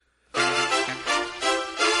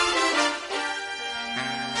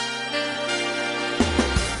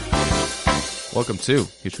Welcome to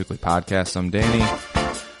Huge Weekly Podcast. I'm Danny.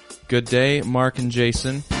 Good day, Mark and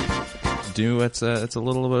Jason. It's a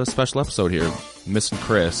little bit of a special episode here. Missing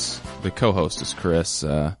Chris. The co-host is Chris.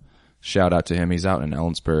 Shout out to him. He's out in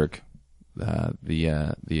Ellensburg,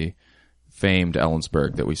 the famed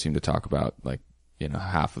Ellensburg that we seem to talk about,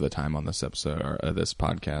 half of the time on this episode or this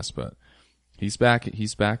podcast. But he's back.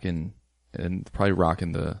 He's back and probably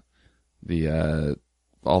rocking the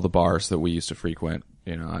all the bars that we used to frequent.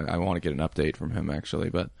 I want to get an update from him actually,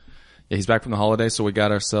 but yeah, he's back from the holidays. So we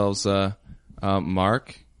got ourselves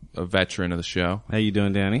Mark, a veteran of the show. How you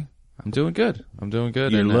doing, Danny? I'm doing good.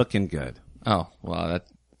 You're looking good. Oh, well,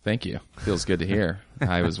 thank you. Feels good to hear.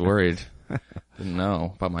 I was worried. Didn't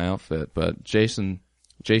know about my outfit, but Jason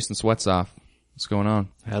Swetzoff, what's going on?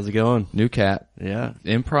 How's it going? New cat. Yeah.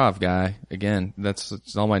 Improv guy. Again,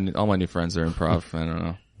 that's all my new friends are improv. I don't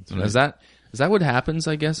know. Right. Is that what happens,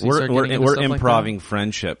 I guess? We're improving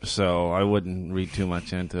friendship, so I wouldn't read too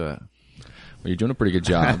much into it. Well, you're doing a pretty good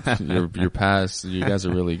job. You're past, you guys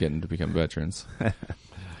are really getting to become veterans.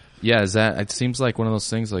 Yeah, it seems like one of those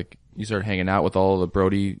things, like you start hanging out with all the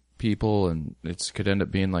Brody people and it could end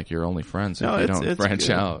up being like your only friends if you don't branch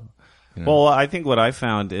out. Well, I think what I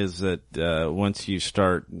found is that once you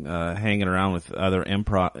start hanging around with other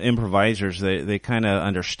improvisers, they kind of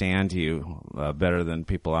understand you better than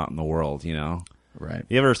people out in the world, Right.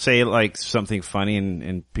 You ever say like something funny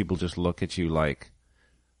and people just look at you like,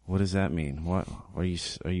 what does that mean? What are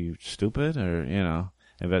you stupid or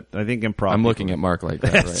But I think improv. I'm looking at Mark like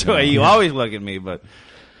that. That's the way you always look at me, but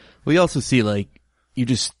we also see you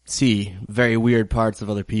just see very weird parts of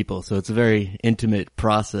other people, so it's a very intimate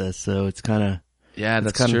process. So it's kind of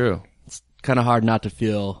that's true. It's kind of hard not to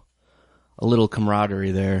feel a little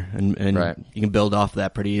camaraderie there, and right. You can build off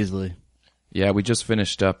that pretty easily. Yeah, we just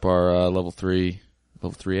finished up our level 3.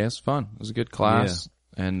 Level 3 is fun. It was a good class,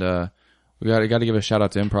 and we got to give a shout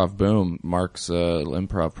out to Improv Boom, Mark's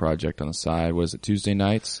improv project on the side. What is it, Tuesday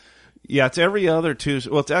nights? Yeah, it's every other Tuesday.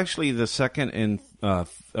 Well, it's actually the second and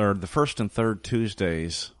or the first and third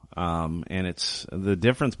Tuesdays. And it's the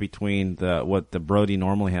difference between what the Brody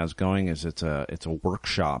normally has going is it's a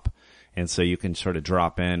workshop, and so you can sort of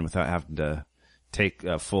drop in without having to take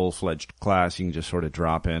a full-fledged class. You can just sort of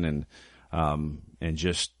drop in and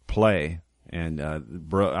just play. And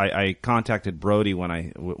I contacted Brody when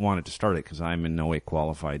I wanted to start it because I'm in no way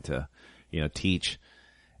qualified to teach.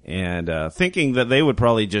 And thinking that they would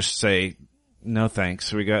probably just say no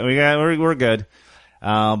thanks, we're good.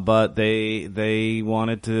 But they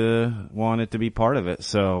wanted to be part of it,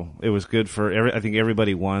 so it was good for I think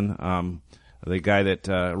everybody won. The guy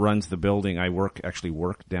that runs the building, I actually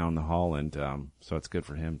work down the hall, and so it's good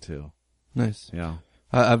for him too. Nice. Yeah.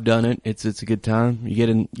 I've done it. It's a good time. You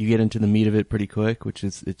get into the meat of it pretty quick, which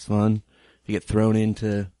it's fun. You get thrown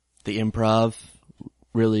into the improv.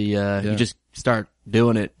 Really, you just start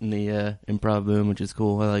doing it in the improv boom, which is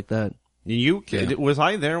cool. I like that. Was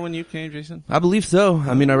I there when you came, Jason? I believe so.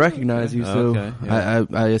 I mean, I recognize you, so okay, yeah.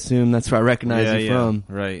 I assume that's where I recognize you from.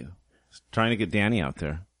 Right. Trying to get Danny out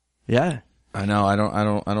there. Yeah. I know. I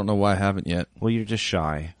don't know why I haven't yet. Well, you're just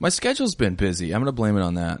shy. My schedule's been busy. I'm gonna blame it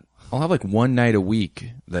on that. I'll have like one night a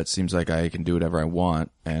week that seems like I can do whatever I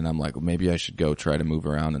want, and I'm like, well, maybe I should go try to move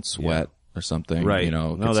around and sweat or something. Right.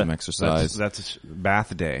 Get some exercise. That's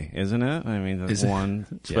bath day, isn't it? I mean, that's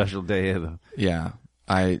one special day of the... Yeah.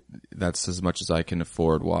 That's as much as I can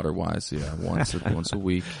afford water-wise. Yeah. Once a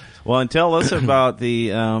week. Well, and tell us about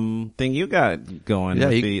the thing you got going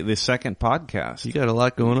with the second podcast. You got a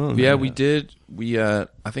lot going on. Yeah, we did.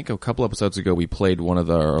 I think a couple episodes ago we played one of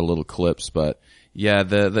our little clips, but yeah,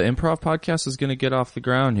 the improv podcast is going to get off the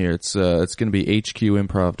ground here. It's going to be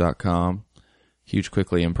hqimprov.com. Huge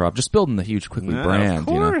Quickly Improv. Just building the Huge Quickly brand. Of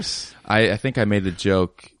course. I think I made the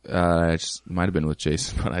joke, it might have been with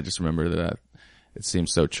Jason, but I just remember that it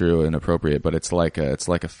seems so true and appropriate, but it's like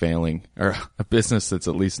a failing, or a business that's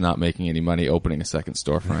at least not making any money opening a second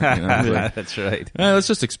storefront. That's right. Let's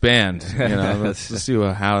just expand, let's see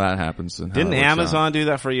how that happens. And didn't Amazon do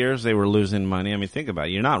that for years? They were losing money. I mean, think about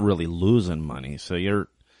it. You're not really losing money, so you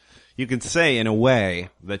can say in a way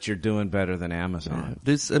that you're doing better than Amazon.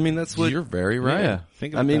 That's what you're very right. Yeah,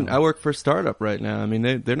 think about that. I work for a startup right now. I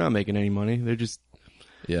mean, they're not making any money. They're just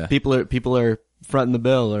people are fronting the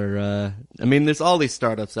bill, or there's all these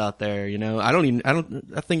startups out there.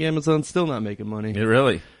 I think Amazon's still not making money.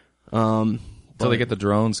 Really? Until they get the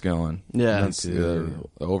drones going. Yeah, the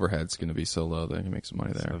overhead's going to be so low they can make some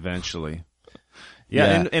money there eventually.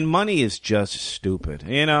 Yeah. And money is just stupid.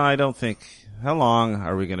 I don't think. How long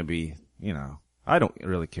are we going to be, I don't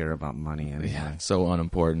really care about money anyway. Yeah, it's so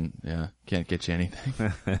unimportant. Yeah, can't get you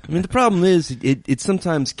anything. I mean, the problem is it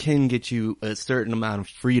sometimes can get you a certain amount of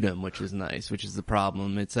freedom, which is nice, which is the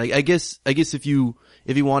problem. It's like, I guess if you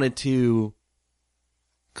wanted to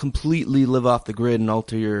completely live off the grid and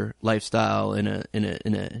alter your lifestyle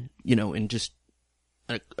in just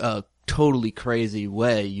a totally crazy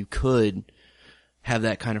way, you could have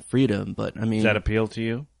that kind of freedom. But I mean, does that appeal to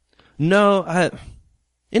you? No,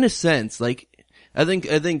 in a sense, like, I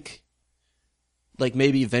think, like,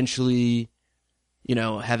 maybe eventually,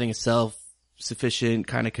 having a self-sufficient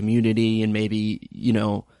kind of community and maybe,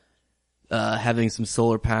 having some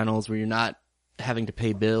solar panels where you're not having to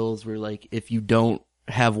pay bills, where, like, if you don't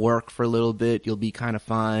have work for a little bit, you'll be kind of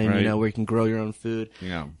fine, right. Where you can grow your own food.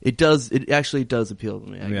 Yeah. It actually does appeal to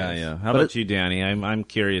me, I guess. Yeah. How about you, Danny? I'm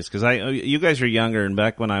curious, because you guys are younger, and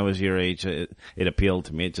back when I was your age, it appealed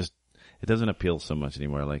to me. It doesn't appeal so much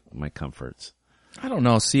anymore, like my comforts. I don't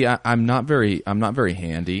know. See, I'm not very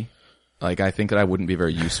handy. Like, I think that I wouldn't be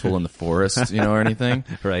very useful in the forest, or anything.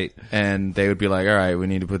 Right. And they would be like, all right, we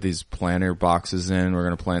need to put these planter boxes in. We're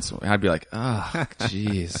going to plant some. I'd be like, oh,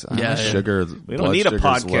 jeez. Yeah. Sugar. We don't need a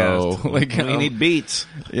podcast. Like, we need beats.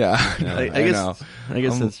 Yeah. I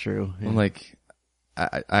guess that's true. Yeah. I'm like,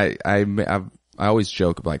 I always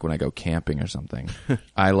joke, like, when I go camping or something,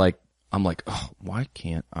 I'm like, oh, why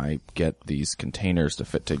can't I get these containers to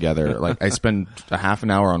fit together? Like, I spend a half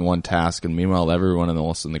an hour on one task, and meanwhile, everyone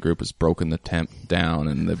else in the group has broken the tent down,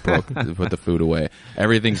 and they put the food away.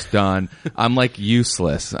 Everything's done. I'm like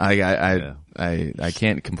useless. I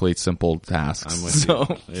can't complete simple tasks. I'm with so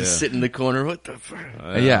you. Just sit in the corner. What the fuck?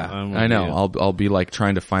 Yeah, I know. I'll be like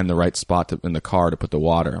trying to find the right spot in the car to put the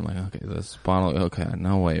water. I'm like, okay, this bottle. Okay,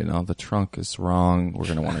 no way. No, the trunk is wrong. We're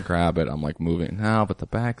gonna want to grab it. I'm like moving now, but the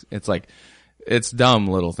back. It's like, it's dumb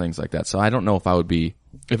little things like that. So I don't know if I would be,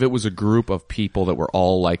 if it was a group of people that were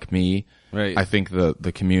all like me. Right. I think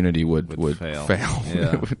the community would fail.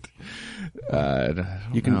 Yeah.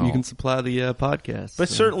 You can supply the podcast, but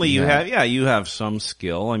certainly you have some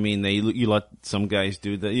skill. I mean, you let some guys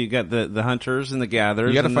do that. You got the hunters and the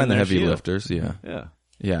gatherers. You got to find the heavy lifters. Yeah.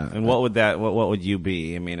 And what would you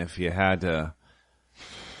be? I mean, if you had to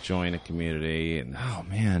join a community, and oh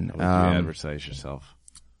man, how would you advertise yourself?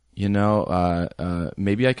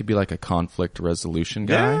 Maybe I could be like a conflict resolution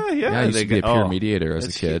guy. Yeah. I used to be a peer mediator as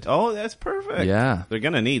a kid. Oh, that's perfect. Yeah. They're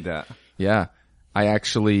gonna need that. Yeah. I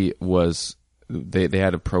actually was, they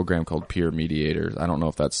had a program called Peer Mediators. I don't know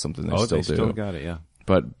if that's something they still do. Still got it, yeah.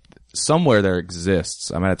 But somewhere there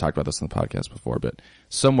exists, I might have talked about this in the podcast before, but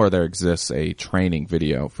somewhere there exists a training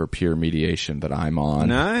video for peer mediation that I'm on.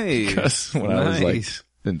 Nice. Because when I was like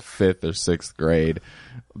in 5th or 6th grade,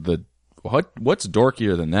 what's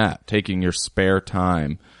dorkier than that? Taking your spare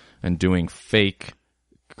time and doing fake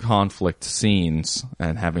conflict scenes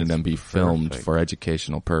and having them be filmed for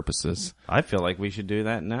educational purposes. I feel like we should do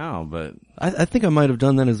that now, but I think I might have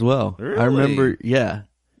done that as well. Really? I remember, yeah.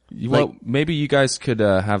 Well, maybe you guys could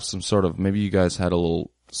have some sort of, maybe you guys had a little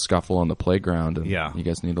scuffle on the playground and you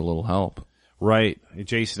guys need a little help. Right.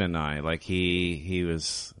 Jason and I, like he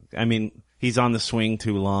was, I mean, he's on the swing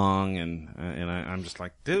too long and I'm just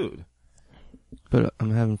like, dude. But I'm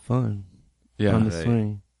having fun. Yeah. On the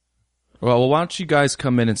swing. Well, why don't you guys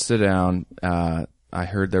come in and sit down? I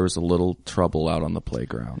heard there was a little trouble out on the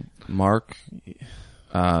playground. Mark,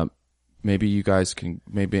 maybe you guys can,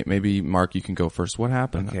 maybe Mark, you can go first. What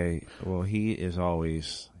happened? Okay. Well, he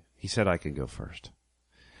said I could go first.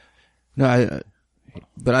 No,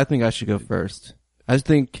 but I think I should go first. I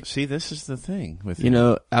think. See, this is the thing with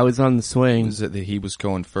I was on the swing. Is it that he was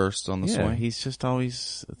going first on the swing? He's just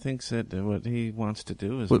always thinks that what he wants to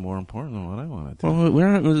do is more important than what I want to do. Well,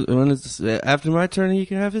 when it's after my turn, he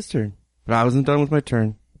can have his turn. But I wasn't done with my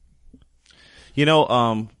turn.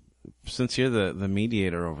 Since you're the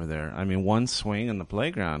mediator over there, I mean, one swing on the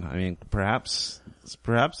playground. I mean, perhaps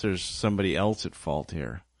there's somebody else at fault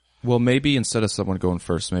here. Well, maybe instead of someone going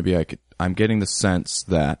first, maybe I'm getting the sense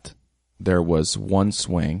that there was one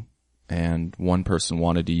swing and one person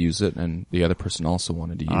wanted to use it and the other person also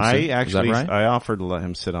wanted to use it. Is that right? I offered to let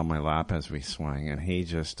him sit on my lap as we swung, and he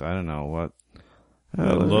just, I don't know what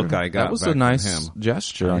look I got. That was back a nice from him.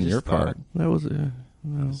 gesture on your part. That was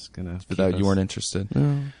That you weren't interested.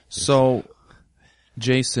 No. So,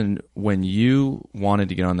 Jason, when you wanted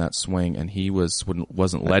to get on that swing and he wasn't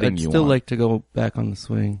letting you on, I'd still like to go back on the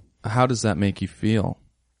swing. How does that make you feel?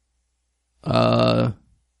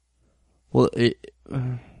 Well, it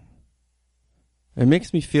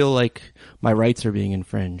makes me feel like my rights are being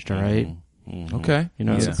infringed, all right? Mm-hmm. Okay.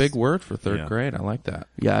 That's a big word for third grade. I like that.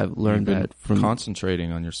 Yeah, I've learned that from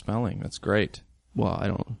concentrating on your spelling. That's great. Well, I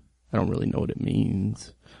don't. I don't really know what it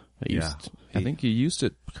means. I think you used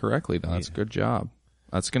it correctly, though. That's a good job.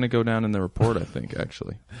 That's going to go down in the report, I think,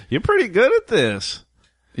 actually. You're pretty good at this.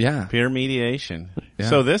 Yeah. Peer mediation. Yeah.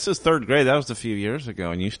 So this is third grade. That was a few years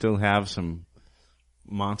ago, and you still have some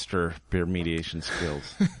monster peer mediation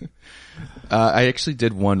skills. I actually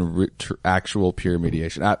did one actual peer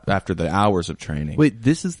mediation after the hours of training. Wait,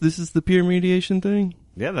 this is the peer mediation thing?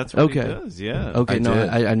 Yeah, that's what he does. Yeah. Okay,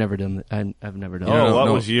 I I never done that. I've never done Oh, that.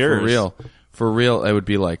 what was yours? For real, it would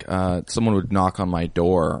be like, someone would knock on my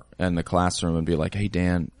door in the classroom and be like, "Hey,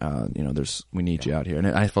 Dan, we need you out here." And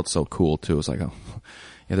I felt so cool too. It was like, oh,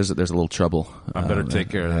 yeah, there's a little trouble. I better take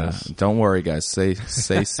care of this. Don't worry, guys. Stay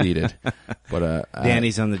seated. But,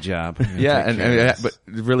 Danny's on the job. Yeah. But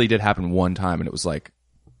it really did happen one time, and it was like,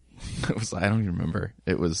 I don't even remember.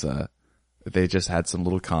 It was, they just had some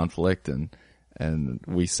little conflict and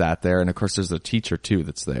we sat there, and of course there's a teacher too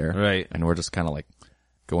that's there. Right. And we're just kind of like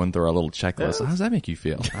going through our little checklist. How does that make you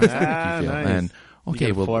feel? How does that make you feel? Nice. And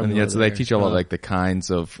okay, well, so they teach you all like the kinds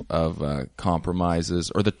of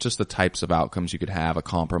compromises, or just the types of outcomes you could have. A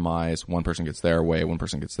compromise, one person gets their way, one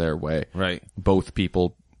person gets their way. Right. Both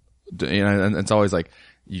people, and it's always like,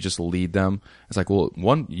 you just lead them. It's like,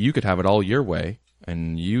 well, you could have it all your way,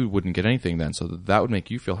 and you wouldn't get anything then. So that would make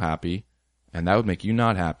you feel happy, and that would make you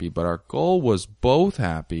not happy. But our goal was both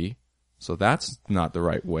happy. So that's not the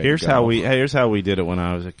right way. Here's how we did it when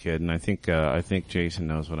I was a kid, and I think Jason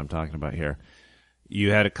knows what I'm talking about here.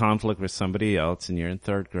 You had a conflict with somebody else, and you're in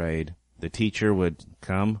third grade. The teacher would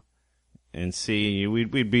come and see you.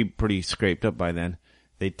 We'd be pretty scraped up by then.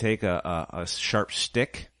 They'd take a sharp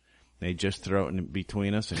stick. They'd just throw it in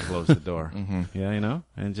between us and close the door. Mm-hmm. Yeah,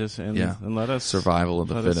 and let us survival of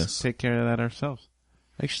the fittest. Us take care of that ourselves.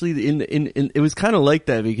 Actually, in it was kind of like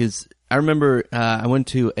that, because I remember I went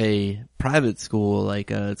to a private school,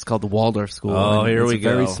 it's called the Waldorf School. Oh, here we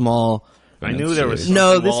go. Very small. I knew there was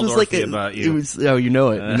something this was like about you. It was, you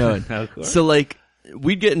know it. Of course. So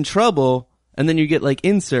we'd get in trouble, and then you get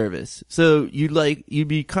in service. So you'd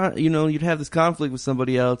have this conflict with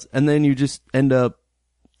somebody else, and then you just end up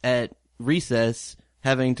at recess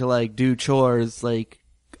having to do chores, I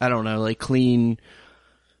don't know, clean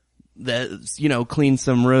clean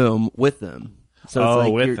some room with them. So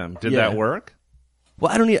it's with them. Did that work?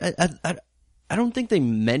 Well, I don't think they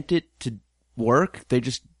meant it to work. They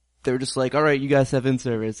were just like, all right, you guys have in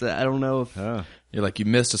service. I don't know if you're like, you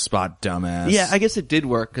missed a spot, dumbass. Yeah, I guess it did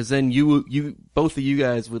work, because then both of you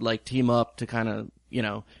guys would team up to kind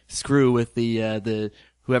of screw with the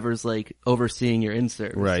whoever's overseeing your in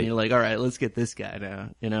service. Right. And you're like, all right, let's get this guy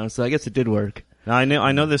now. So I guess it did work. Now,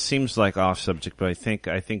 I know this seems like off subject, but I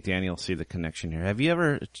think Danny will see the connection here.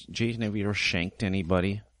 Jason, have you ever shanked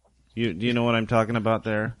anybody? Do you know what I'm talking about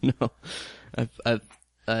there? No.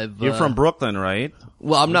 You're from Brooklyn, right?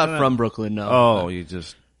 Well, I'm not from Brooklyn, no. Oh, you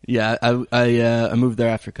just... Yeah, I moved there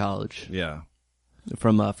after college. Yeah.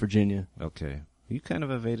 From Virginia. Okay. You kind of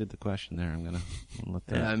evaded the question there. I'm gonna let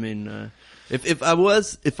that... Yeah, I mean, if I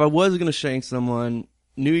was gonna shank someone,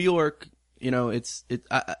 New York,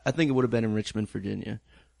 I think it would have been in Richmond, Virginia.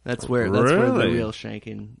 That's where the real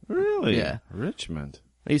shanking. Really? Yeah. Richmond.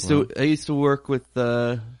 I used to work with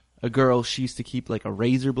a girl. She used to keep a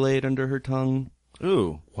razor blade under her tongue.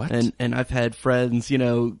 Ooh, what? And I've had friends,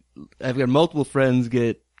 I've got multiple friends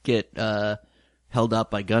get held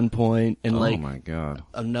up by gunpoint, and oh my God.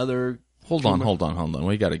 Another. Hold on.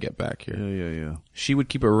 We got to get back here. Yeah. She would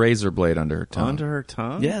keep a razor blade under her tongue. Under her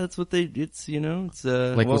tongue? Yeah, that's what it's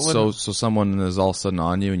so someone is all of a sudden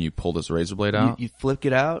on you and you pull this razor blade out? You flick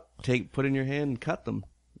it out, put it in your hand and cut them.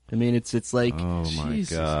 I mean, it's like, oh my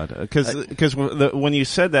Jesus. God. Cause when you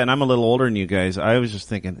said that, and I'm a little older than you guys, I was just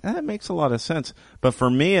thinking, that makes a lot of sense. But for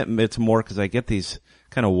me, it's more cause I get these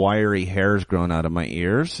kind of wiry hairs growing out of my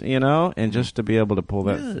ears, and just to be able to pull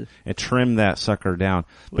that and trim that sucker down.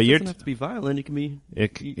 Well, but it doesn't have to be violent. It can be,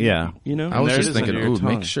 yeah. I was just thinking,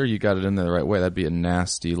 make sure you got it in there the right way. That'd be a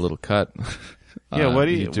nasty little cut. Yeah. What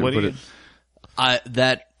do you?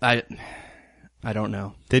 I don't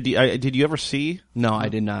know. Did you ever see? No, I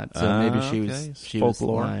did not. So maybe she was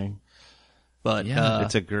lying. But yeah,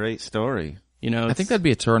 it's a great story. I think that'd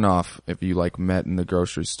be a turnoff if you met in the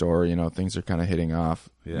grocery store. Things are kind of hitting off.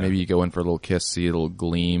 Yeah. Maybe you go in for a little kiss, see a little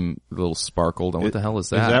gleam, a little sparkle. And what the hell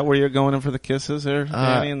is that? Is that where you're going in for the kisses, there,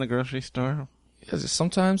 Danny, in the grocery store?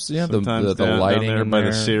 Sometimes, yeah. Sometimes the lighting there in by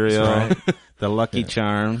there. the cereal, the Lucky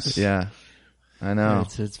Charms. Yeah. I know.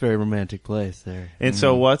 It's a very romantic place there. And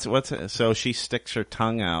so so she sticks her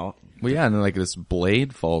tongue out. Well, yeah, and then this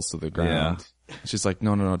blade falls to the ground. Yeah. She's like,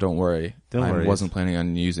 no, don't worry. I wasn't planning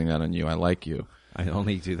on using that on you. I like you. I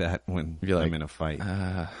only do that when I'm in a fight.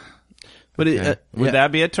 But would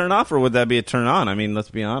that be a turn off or would that be a turn on? I mean, let's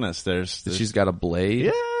be honest. There's She's got a blade.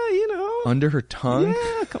 yeah, you know, under her tongue.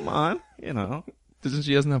 Yeah, come on, you know,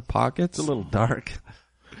 She doesn't have pockets. it's a little dark.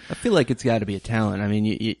 I feel like it's got to be a talent. I mean,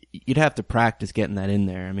 you'd have to practice getting that in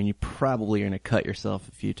there. I mean, you probably are going to cut yourself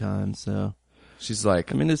a few times. So She's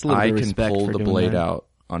like, I mean, there's a little bit of can respect pull for the doing blade that. out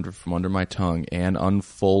from under my tongue and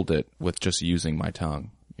unfold it with just using my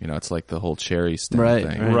tongue. You know, it's like the whole cherry stem Right,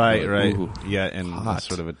 thing. Right. Ooh, Yeah, in hot.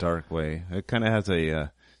 sort of a dark way. It kind of has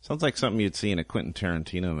a sounds like something you'd see in a Quentin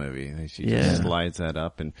Tarantino movie. She Yeah. just slides that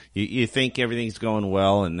up, and you think everything's going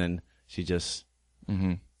well, and then she just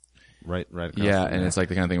right across Yeah, the and neck. it's like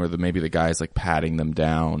the kind of thing where maybe the guy's like patting them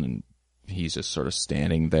down and he's just sort of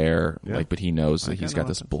standing there, Yeah. like, but he knows that he's kinda got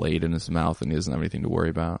this blade in his mouth and he doesn't have anything to worry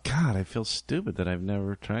about. God, I feel stupid that I've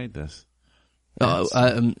never tried this. Oh,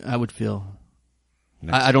 I would feel.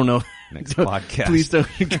 Next- I don't know. Next podcast. Please don't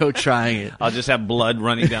go trying it. I'll just have blood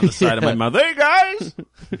running down the side of my mouth. Hey guys,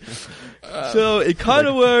 So it kind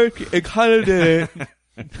of worked. It kind of didn't.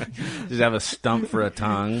 just have a stump for a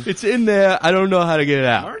tongue. It's in there. I don't know how to get it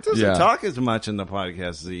out. Art doesn't Yeah. talk as much in the podcast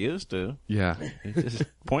as he used to. Yeah. He just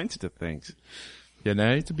points to things. Yeah, now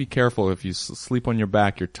you have to be careful if you sleep on your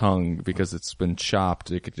back, your tongue, because it's been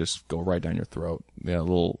chopped, it could just go right down your throat. Yeah, that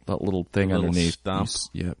little thing Little underneath. stump.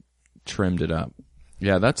 Yeah, trimmed it up.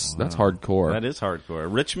 Yeah, that's hardcore. That is hardcore.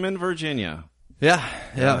 Richmond, Virginia. Yeah,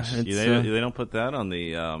 yeah. Gosh, It's, they don't put that on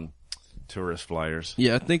the tourist flyers.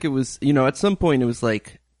 yeah, I think it was. At some point it was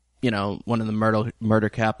like, one of the murder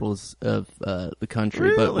capitals of the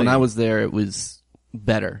country. But when Really? I was there, it was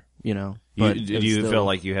better. But Did it was you still- feel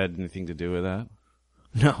like you had anything to do with that?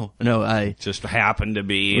 No. I. Just happened to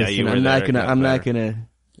be. Listen, you were I'm not there, gonna. got I'm not there. gonna.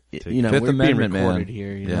 Fifth we're Amendment, being recorded man.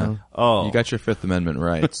 here. You Yeah. know. Oh, You got your Fifth Amendment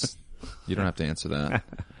rights. You don't have to answer that.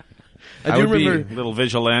 I do would be- remember. little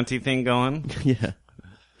vigilante thing going. Yeah.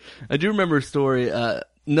 I do remember a story,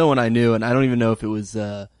 no one I knew, and I don't even know if it was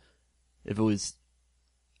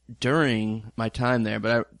during my time there,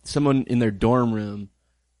 but someone in their dorm room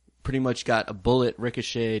pretty much got a bullet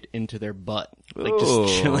ricocheted into their butt. Like Ooh.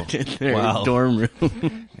 just chilling in their Wow. dorm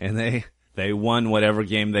room. And they won whatever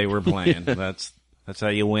game they were playing. That's how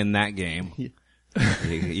you win that game.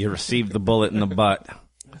 You received the bullet in the butt.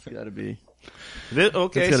 That's gotta be. Okay, That's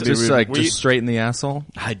gotta so be Just rude. like, Were you- just straight in the asshole.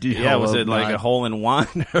 I do. yeah, was oh, it like God. a hole in one?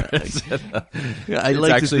 Or is it Yeah, I It like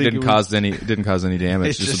to actually think didn't it cause any damage.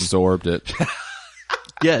 It's Just just- absorbed it.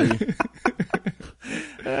 Yeah.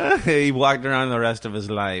 he walked around the rest of his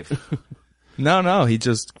life. No. He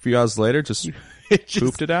just a few hours later just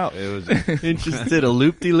pooped it out. It was It just did a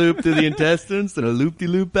loop-de-loop through the intestines and a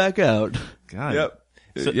loop-de-loop back out. God.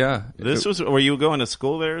 So Yeah. were you going to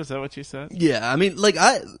school there? Is that what you said? Yeah, I mean, like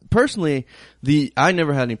I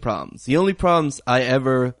never had any problems. The only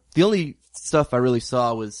stuff I really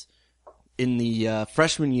saw was in the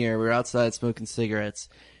freshman year. We were outside smoking cigarettes,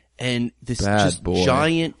 and this Bad just boy.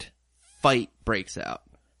 giant fight breaks out.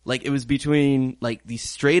 Like it was between like these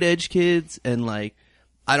straight edge kids and like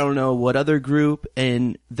I don't know what other group,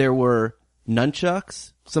 and there were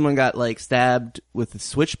nunchucks. Someone got like stabbed with a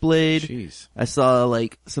switchblade. Jeez. I saw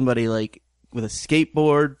like somebody like with a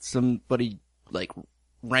skateboard. Somebody like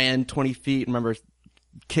ran 20 feet. I remember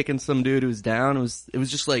kicking some dude who was down. It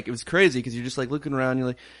was just like, it was crazy because you're just like looking around. You're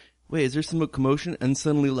like, wait, is there some commotion? And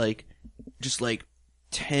suddenly like, just like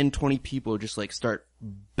 10, 20 people just like start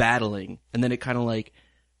battling. And then it kind of like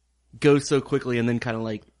goes so quickly and then kind of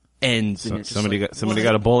like ends. And it's just Somebody like,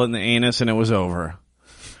 got a bullet in the anus and it was over.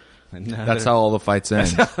 And That's how all the fights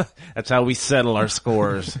end. that's how we settle our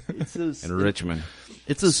scores it's those, in Richmond.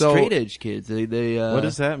 it's those So- straight edge kids. They What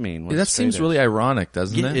does that mean? What's That seems straight really ironic,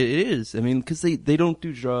 doesn't Yeah, it? it is. I mean, because they don't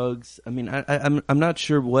do drugs. I mean, I'm not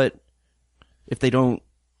sure what if they don't.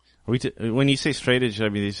 when you say straight edge, I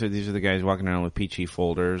mean these are the guys walking around with peachy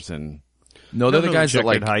folders and No, they're the No, guys that checkered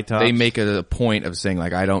like high tops. they make a point of saying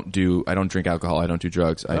like I don't drink alcohol, I don't do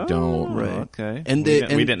drugs, I don't. Right. Okay, And we and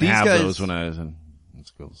didn't these have guys- those when I was in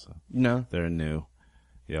school, so they're new.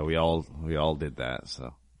 Yeah, we all did that.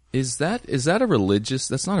 So Is that a religious?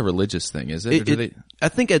 That's not a religious thing, is it? Or do they? I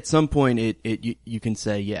think at some point you can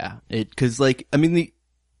say yeah. Because like I mean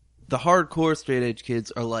the hardcore straight edge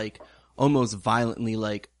kids are like almost violently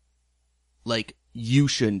like you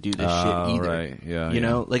shouldn't do this shit either. right. Yeah, You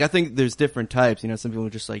know, like I think there's different types. You know, some people are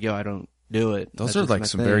just like, yo, I don't do it. Those That's are just like my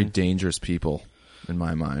some thing. very dangerous people, in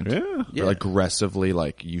my mind. Yeah. They're like aggressively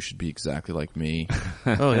like you should be exactly like me.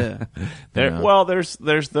 Oh yeah, Well, there's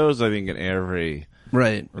those I think in every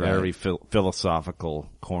right. philosophical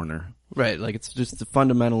corner. Right, like it's just the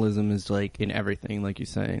fundamentalism is like in everything, like you're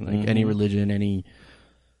saying, like Mm-hmm. any religion, any,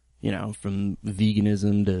 from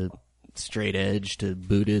veganism to straight edge to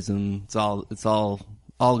Buddhism. It's all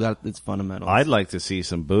got its fundamentals. I'd like to see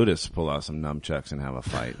some Buddhists pull out some nunchucks and have a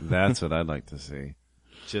fight. That's what I'd like to see.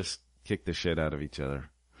 Just kick the shit out of each other.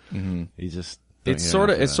 Mm-hmm. You just. It sort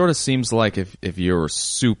of seems like if you're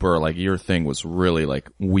super, like your thing was really like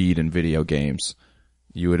weed and video games,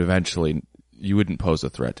 you wouldn't pose a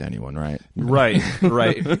threat to anyone, right? Right.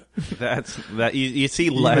 That's that. You see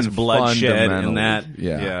less bloodshed in that.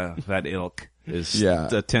 Yeah, that ilk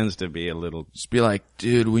that tends to be a little. Just be like,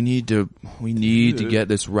 dude, we need to get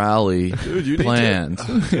this rally planned.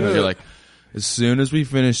 You're like, as soon as we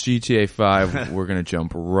finish GTA 5, we're gonna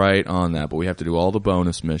jump right on that, but we have to do all the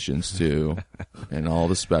bonus missions too, and all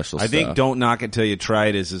the special stuff. I think don't knock it till you try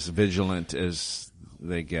it is as vigilant as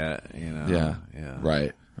they get, you know? Yeah.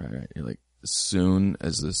 Right. You're like, as soon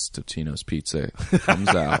as this Totino's pizza comes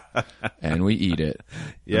out and we eat it,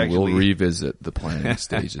 we'll revisit the planning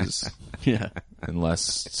stages. Yeah.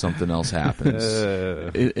 Unless something else happens.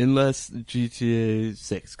 Unless GTA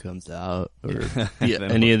 6 comes out or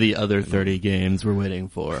any of the other 30 games we're waiting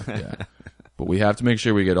for. Yeah. But we have to make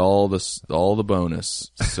sure we get all the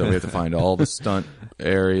bonus. So we have to find all the stunt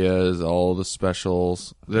areas, all the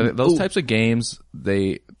specials. Those types of games,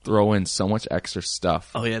 they throw in so much extra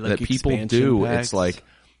stuff that people do. Packs. It's like,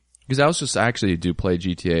 because I was just actually do play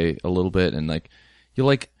GTA a little bit, and like, you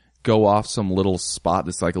like go off some little spot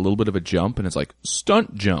that's like a little bit of a jump, and it's like,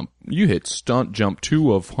 stunt jump. You hit stunt jump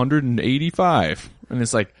 2 of 185. And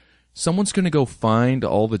it's like, someone's gonna go find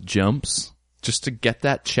all the jumps just to get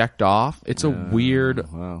that checked off. It's a weird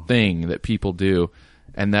thing that people do.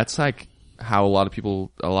 And that's like how a lot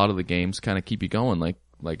of the games kind of keep you going, like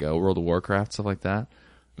World of Warcraft, stuff like that.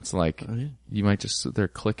 It's like, you might just sit there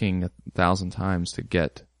clicking 1,000 times to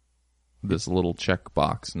get this little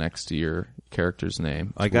checkbox next to your character's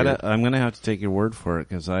name. I'm gonna have to take your word for it,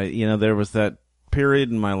 because there was that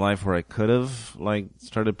period in my life where I could have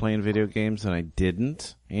started playing video games and I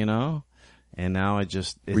didn't, and now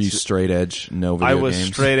were you straight edge? No video games? I was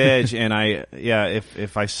straight edge, and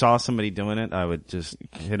if I saw somebody doing it, I would just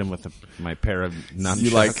hit him with my pair of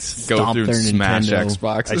nunchucks. You go through and smash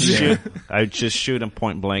Xboxes? I'd just shoot him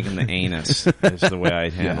point blank in the anus. Is the way I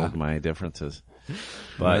handled my differences.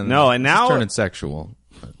 But no, and now turning sexual.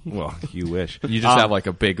 Well, you wish. You just have like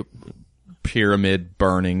a big pyramid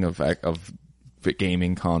burning of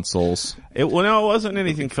gaming consoles. It wasn't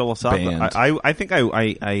anything philosophical. I think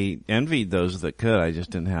I envied those that could. I just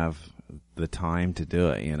didn't have the time to do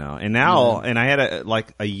it, And now, and I had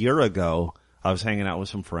a year ago, I was hanging out with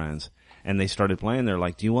some friends, and they started playing. They're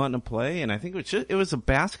like, "Do you want to play?" And I think it was a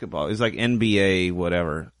basketball. It was like NBA,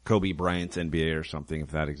 whatever, Kobe Bryant's NBA or something,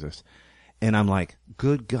 if that exists. And I'm like,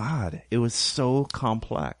 good God, it was so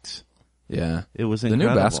complex. Yeah, it was incredible.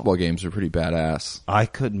 The new basketball games are pretty badass. I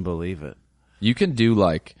couldn't believe it. You can do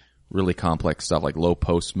like really complex stuff, like low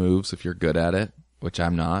post moves if you're good at it, which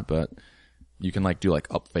I'm not, but you can like do like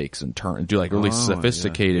up fakes and turn and do like really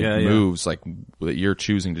sophisticated moves like that you're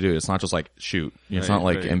choosing to do. It's not just like shoot. It's not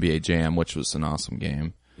like NBA Jam, which was an awesome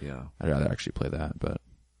game. Yeah. I'd rather actually play that, but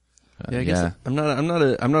I guess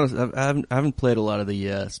I haven't played a lot of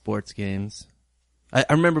the sports games. I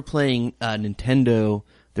remember playing Nintendo.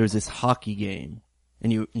 There was this hockey game.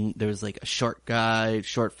 And there was like a short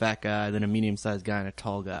fat guy, then a medium-sized guy and a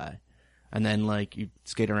tall guy. And then like you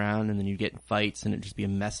skate around and then you get in fights and it'd just be a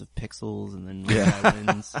mess of pixels and then guy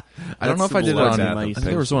wins. I don't know if I did it on, I think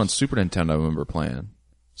there was one on Super Nintendo I remember playing.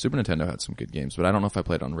 Super Nintendo had some good games, but I don't know if I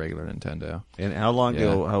played on regular Nintendo. And how long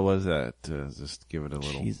ago, how was that? Just give it a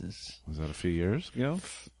little. Jesus. Was that a few years ago?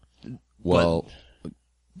 Well,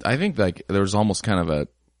 I think like there was almost kind of a,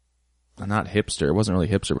 not hipster, it wasn't really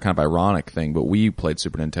hipster, but kind of ironic thing, but we played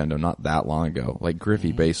Super Nintendo not that long ago. Like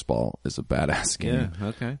Griffey Baseball is a badass game. Yeah,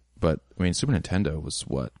 okay. But, I mean, Super Nintendo was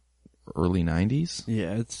what, early 90s?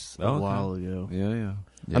 Yeah, it's a while ago. Yeah.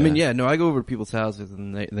 I mean, I go over to people's houses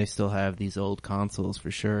and they still have these old consoles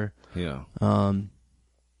for sure. Yeah.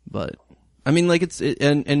 But, I mean, like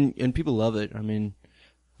and people love it. I mean,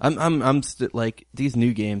 I'm like, these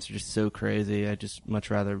new games are just so crazy. I just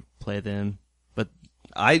much rather play them.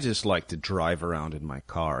 I just like to drive around in my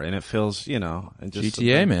car, and it feels, and just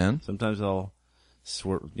GTA, man. Sometimes I'll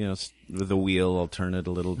swerve, with the wheel, I'll turn it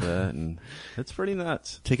a little bit, and it's pretty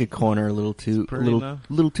nuts. Take a corner a little too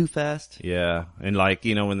fast. Yeah, and like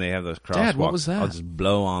when they have those crosswalks, Dad, what was that? I'll just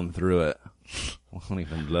blow on through it. I won't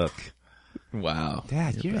even look. Wow,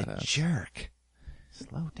 Dad, you're a jerk.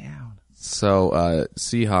 Slow down. So,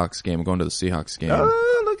 Seahawks game. I'm going to the Seahawks game.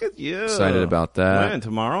 Oh, look at you! Excited about that. When,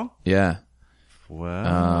 tomorrow? Yeah.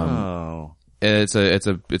 Wow. It's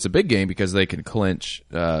a big game because they can clinch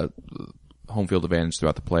home field advantage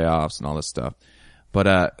throughout the playoffs and all this stuff. But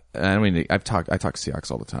I mean, I talk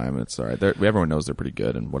Seahawks all the time. And it's all right. Everyone knows they're pretty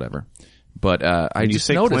good and whatever. But I when just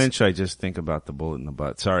you say noticed, clinch, I just think about the bullet in the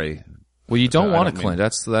butt. Sorry. well, you don't want to mean- clinch.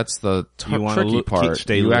 That's the You wanna tricky part.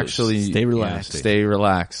 stay you loose. actually Stay relaxed. Stay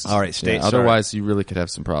relaxed. All right, stay- Yeah, sorry. otherwise, you really could have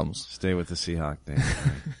some problems. Stay with the Seahawk thing.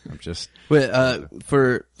 I'm just. Wait,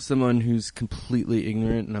 for someone who's completely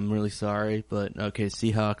ignorant, and I'm really sorry, but okay,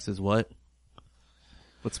 Seahawks is what?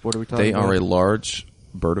 What sport are we talking They about? are a large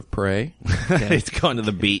bird of prey. He's going to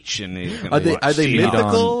the beach and he's gonna Are they watch Seahawks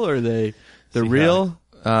mythical or they're real?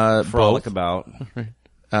 frolic Both. about.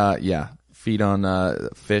 Yeah, feed on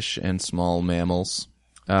fish and small mammals.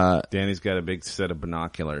 Danny's got a big set of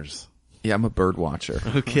binoculars. Yeah, I'm a bird watcher.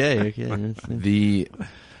 Okay.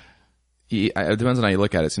 It depends on how you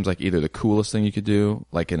look at it. It seems like either the coolest thing you could do,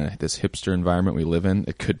 like in this hipster environment we live in,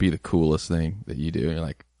 it could be the coolest thing that you do. You're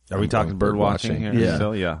like, Are we talking bird watching here? Yeah.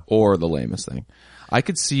 Still? Yeah. Or the lamest thing. I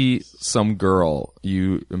could see some girl,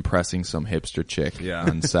 you impressing some hipster chick Yeah.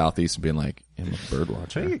 in Southeast and being like, I'm a bird I think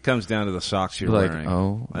watcher. it comes down to the socks you're Like, wearing.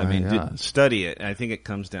 oh, I my mean, God. study it. I think it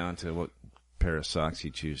comes down to what pair of socks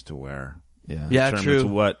you choose to wear. Yeah. Yeah, Determines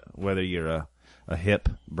true. whether you're a hip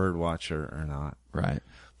bird watcher or not. Right.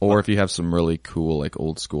 Or if you have some really cool, like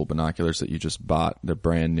old school binoculars that you just bought, they're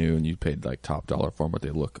brand new and you paid like top dollar for them, but they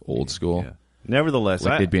look old school. Yeah. Nevertheless,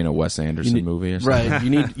 Like they'd be in a Wes Anderson movie or something.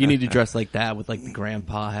 Right. You need to dress like that with like the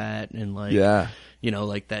grandpa hat and like, Yeah.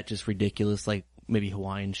 like that just ridiculous, like maybe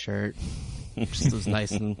Hawaiian shirt. Just was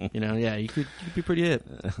nice and, yeah, you could be pretty hip.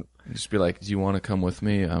 Just be like, do you want to come with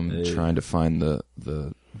me? I'm trying to find the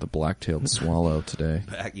black-tailed swallow today.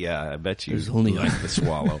 yeah, I bet you There's only like the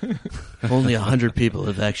swallow. Only 100 people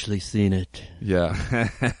have actually seen it. Yeah.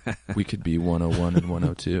 We could be 101 and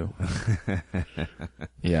 102.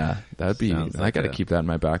 Yeah, that'd be, Sounds I like gotta a- keep that in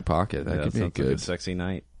my back pocket. That Yeah, could be sounds good. like a sexy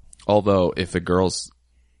night. Although, if the girl's,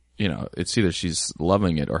 it's either she's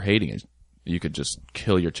loving it or hating it, you could just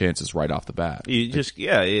kill your chances right off the bat. It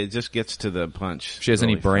just gets to the punch. If she has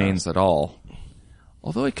any really brains fast. at all.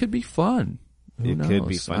 Although it could be fun. Who It knows? could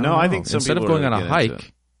be fun. I No, don't I know. think some instead of people going on are a gonna get into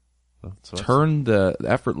hike, That's what- turn the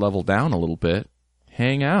effort level down a little bit,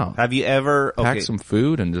 hang out, Have you ever pack some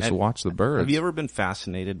food, and just Have- watch the birds. Have you ever been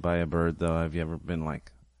fascinated by a bird though? Have you ever been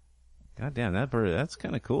like, God damn, that bird, that's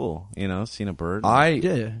kind of cool. Seen a bird.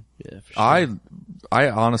 Yeah, for sure. I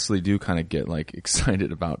honestly do kind of get like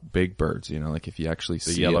excited about big birds. Like if you actually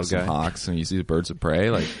see yellow some guy? hawks and you see the birds of prey,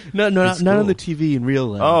 like not it's on cool. the TV in real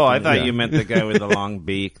life. Oh, I thought Yeah. you meant the guy with the long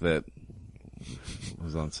beak that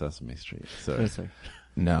was on Sesame Street. So Sorry.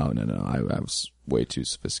 no. I was way too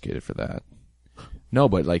sophisticated for that. No,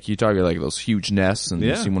 but like you talk about like those huge nests and you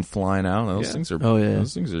Yeah. see one flying out. Those Yeah. things are Oh, yeah.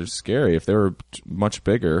 scary. If they were much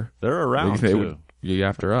bigger, they're around they too. would be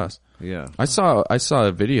after us. Yeah. I saw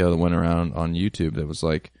a video that went around on YouTube that was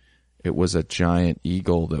like, it was a giant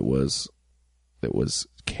eagle that was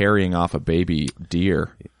carrying off a baby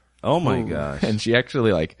deer, Oh my gosh. and she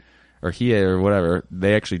actually or whatever,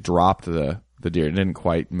 they actually dropped the deer. It didn't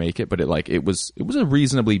quite make it, but it was a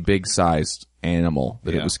reasonably big sized animal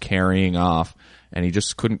that Yeah. it was carrying off, and he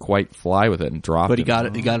just couldn't quite fly with it and dropped But he it. got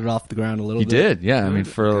it. He got it off the ground a little He bit. did, yeah. I mean,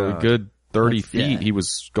 for a God. good 30 That's- feet, yeah. he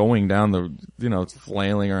was going down the,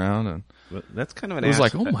 flailing around, and But that's kind of an It was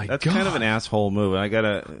ass- like, oh my that's kind of God. an asshole move.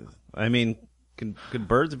 Could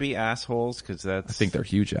birds be assholes? Cause that's, I think they're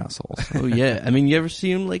huge assholes. Oh yeah. I mean, you ever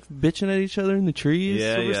see them like bitching at each other in the trees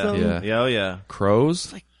or something? Yeah. Yeah. Oh yeah.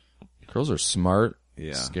 Crows, crows are smart,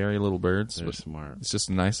 Yeah. scary little birds. They're But smart. it's just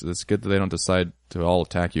nice. It's good that they don't decide to all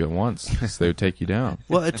attack you at once, 'cause they would take you down.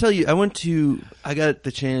 Well, I tell you, I got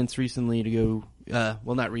the chance recently to go,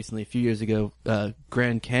 not recently, a few years ago,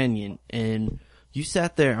 Grand Canyon, and you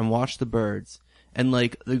sat there and watched the birds, and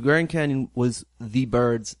like, the Grand Canyon was the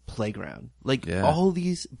birds' playground. Like, Yeah. all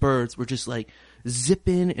these birds were just like,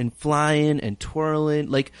 zipping and flying and twirling.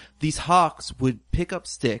 Like, these hawks would pick up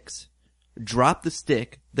sticks, drop the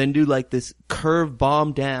stick, then do like this curve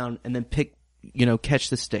bomb down, and then catch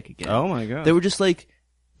the stick again. Oh my God. They were just like,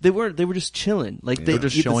 they were just chilling. Like they were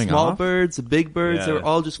just the showing small off? birds, the big birds, Yeah. they were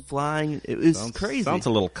all just flying. It was Sounds crazy. Sounds a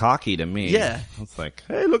little cocky to me. Yeah. It's like,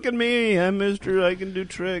 hey, look at me. I'm Mr. I can do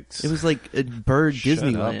tricks. It was like a bird Shut up,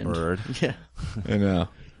 Disneyland. bird. Yeah. I know.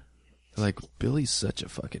 Like, Billy's such a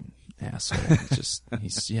fucking asshole.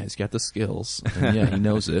 He's got the skills. And yeah, he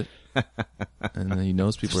knows it. And then he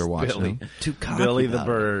knows people are watching him. Too cocky Billy the about it.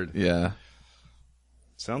 bird. Yeah.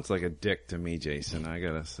 Sounds like a dick to me, Jason. I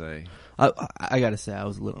gotta say. I gotta say, I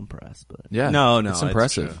was a little impressed, but Yeah. No, It's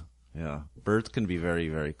impressive. true. Yeah. Birds can be very,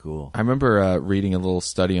 very cool. I remember reading a little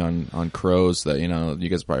study on crows that, you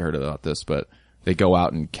guys probably heard about this, but they go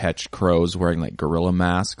out and catch crows wearing like gorilla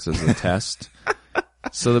masks as a test.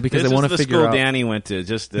 So that because this they want to is the figure school out. Danny went to.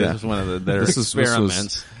 This is one of their This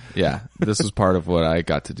experiments. This was part of what I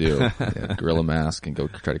got to do. Gorilla mask and go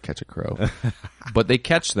try to catch a crow. But they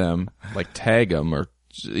catch them, like tag them, or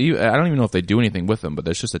I don't even know if they do anything with them, but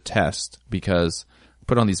there's just a test because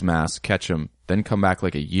put on these masks, catch them, then come back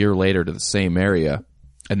like a year later to the same area,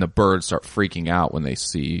 and the birds start freaking out when they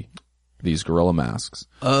see these gorilla masks.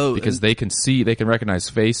 Oh, because they can recognize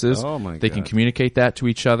faces. Oh my They can God. communicate that to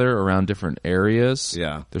each other around different areas.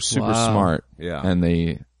 Yeah. They're super Wow. smart. Yeah. And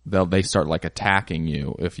they start like attacking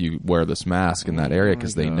you if you wear this mask in that area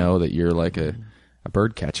because they know that you're like a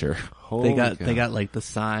bird catcher. They got like the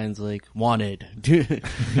signs like wanted. Do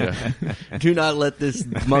not let this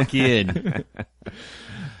monkey in.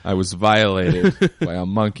 I was violated by a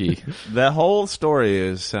monkey. The whole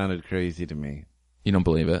story sounded crazy to me. You don't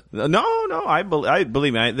believe it? No, I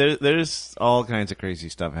believe me. There's all kinds of crazy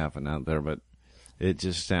stuff happening out there, but it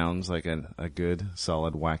just sounds like a good,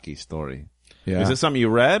 solid, wacky story. Yeah. Is it something you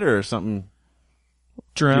read or something you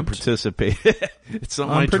Dreamt. participated? It's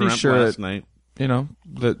something I'm I pretty dreamt sure last night. You know,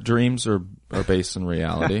 that dreams are based in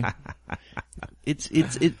reality.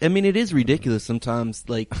 I mean, it is ridiculous sometimes,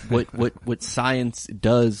 like, what science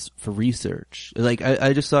does for research. Like,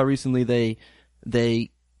 I just saw recently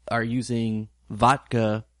they are using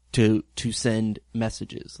vodka to send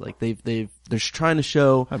messages. Like, they're trying to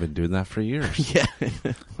show. I've been doing that for years. Yeah.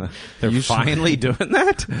 They're finally doing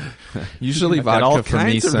that? Usually I've got all vodka for me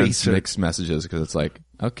kinds of sends research. mixed messages because it's like,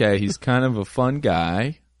 okay, he's kind of a fun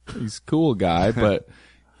guy. He's a cool guy, but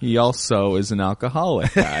he also is an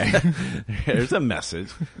alcoholic guy. There's a message.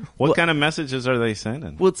 What kind of messages are they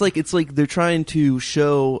sending? Well, it's like they're trying to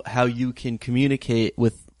show how you can communicate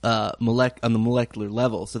with on the molecular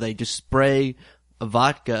level. So they just spray a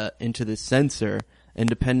vodka into this sensor, and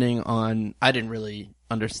depending on, I didn't really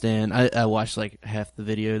understand. I watched like half the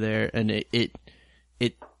video there, and it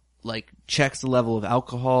like checks the level of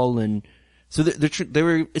alcohol, and so they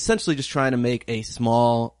were essentially just trying to make a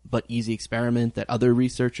small but easy experiment that other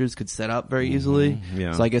researchers could set up very easily.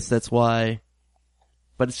 Yeah. So I guess that's why.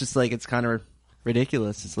 But it's just like, it's kind of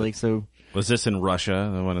ridiculous. It's like, so. Was this in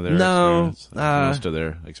Russia? One of their No, experiments? Most of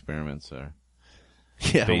their experiments are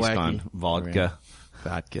Yeah, based wacky. on vodka.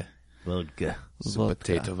 Vodka. Vodka. Vodka.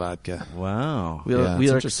 Potato vodka. Wow. We are, Yeah, we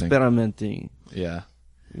it's are interesting. experimenting. Yeah.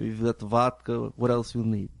 We've got vodka. What else we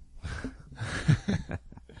need?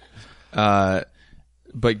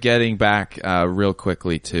 But getting back real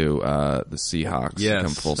quickly to the Seahawks, Yes.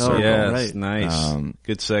 come full Oh, circle. Yes. right. Nice.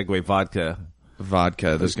 Good segue. Vodka.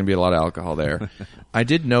 Vodka. There's going to be a lot of alcohol there. I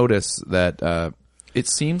did notice that it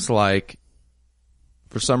seems like,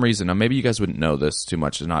 for some reason, now maybe you guys wouldn't know this too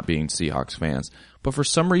much as not being Seahawks fans, but for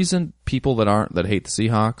some reason, people that hate the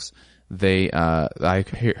Seahawks, I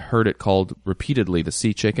heard it called repeatedly the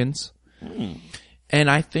Sea Chickens. And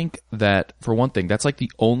I think that, for one thing, that's like the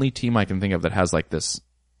only team I can think of that has like this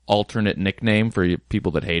alternate nickname for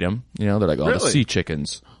people that hate them. You know, they're like, oh, the Really? Sea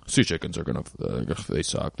Chickens. Sea Chickens are they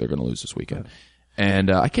suck. They're gonna lose this weekend. And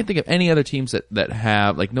I can't think of any other teams that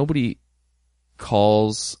have, like, nobody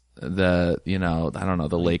calls the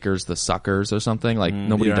Lakers the suckers or something. Like,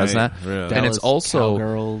 nobody you're does right. that. Really. And Dallas it's also,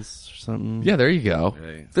 Cowgirls or something. yeah, there you go.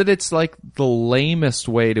 Right. That it's like the lamest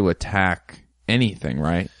way to attack anything,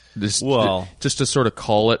 right? Just to sort of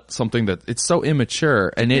call it something that it's so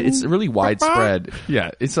immature and it's really widespread.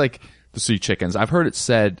 Yeah, it's like the Sea Chickens. I've heard it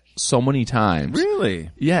said so many times. Really?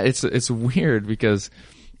 Yeah, it's weird because,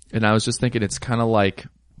 and I was just thinking it's kind of like,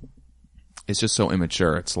 it's just so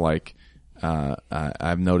immature. It's like,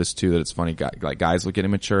 I've noticed too that it's funny, like guys will get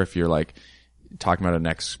immature if you're like talking about an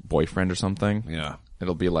ex-boyfriend or something. Yeah.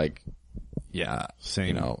 It'll be like, yeah, Same.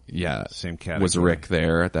 you know, yeah. Same category. Was Rick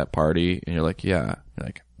there at that party? And you're like, yeah. You're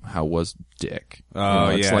like, how was Dick? Oh,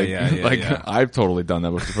 it's yeah, like, yeah, like yeah. I've totally done that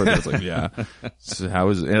before. It's like, yeah. So how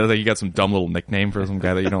is, and like you got some dumb little nickname for some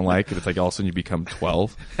guy that you don't like, and it's like all of a sudden you become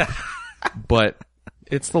 12. But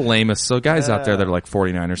it's the lamest. So guys out there that are like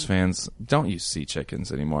 49ers fans, don't use Sea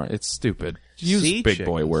Chickens anymore. It's stupid. Use Sea big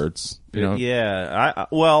boy chickens. words. You know? Yeah.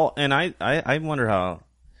 I wonder how,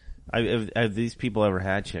 have these people ever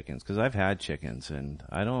had chickens? Because I've had chickens and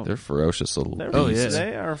I don't. They're ferocious little yeah.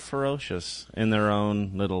 They are ferocious in their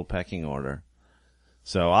own little pecking order.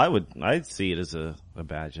 So I'd see it as a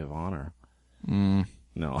badge of honor.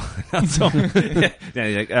 No. So,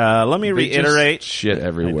 let me reiterate. Shit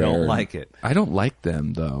everywhere. I don't like it. I don't like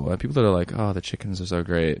them though. People that are like, oh, the chickens are so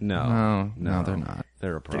great. No, they're not.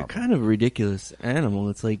 They're a They're problem. kind of a ridiculous animal.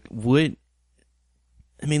 It's like,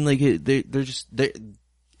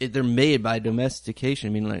 they're made by domestication.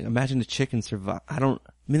 I mean, like, imagine a chicken survive.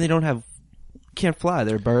 They can't fly.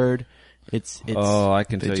 They're a bird. It's I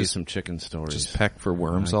can tell you just- some chicken stories. Just peck for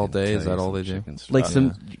worms I all can day? tell Is you that all some they do? chicken like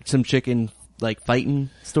stories. some chicken like fighting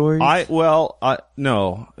stories.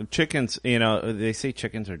 No, chickens, they say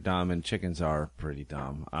chickens are dumb, and chickens are pretty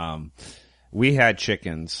dumb. We had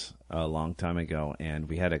chickens a long time ago, and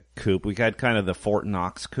we had a coop. We had kind of the Fort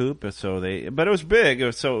Knox coop, but it was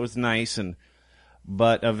big, so it was nice.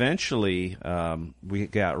 But eventually, we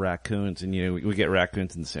got raccoons, and we get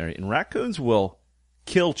raccoons in this area, and raccoons will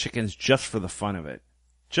kill chickens just for the fun of it,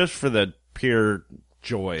 just for the pure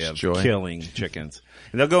joy of killing chickens.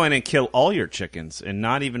 And they'll go in and kill all your chickens and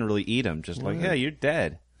not even really eat them, just like, yeah, you're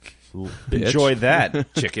dead. Enjoy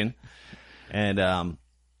that, chicken. And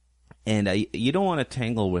you don't want to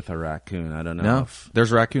tangle with a raccoon. I don't know. No,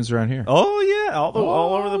 there's raccoons around here. Oh yeah, all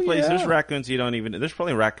over the place. yeah. There's raccoons there's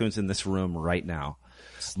probably raccoons in this room right now.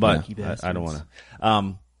 But I don't want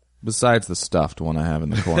to. Besides the stuffed one I have in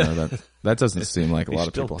the corner, that doesn't seem like a lot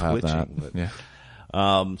of still people have that. twitching, but-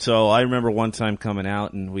 Yeah. So I remember one time coming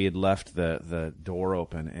out, and we had left the door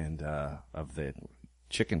open and of the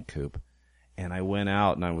chicken coop, and I went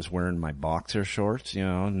out and I was wearing my boxer shorts,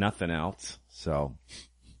 nothing else. So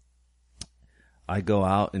I go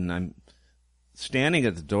out and I'm standing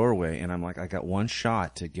at the doorway, and I'm like, I got one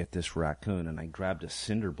shot to get this raccoon, and I grabbed a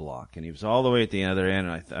cinder block, and he was all the way at the other end,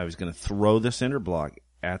 and I was going to throw the cinder block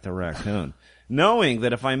at the raccoon, knowing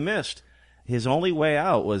that if I missed, his only way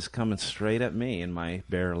out was coming straight at me in my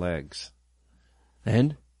bare legs.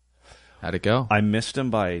 And How'd it go? I missed him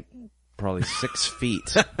by probably 6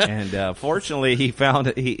 feet, and fortunately, he found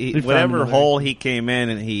whatever another. hole he came in,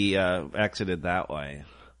 and he exited that way.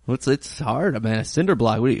 it's hard. I mean, a cinder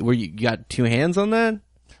block. You got 2 hands on that?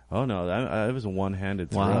 Oh no, that was a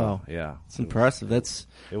one-handed throw. Wow. Yeah, It's impressive. it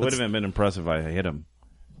would have been impressive if I hit him.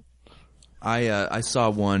 I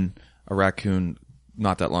saw a raccoon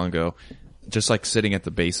not that long ago, just like sitting at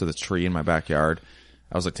the base of the tree in my backyard.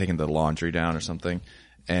 I was like taking the laundry down or something,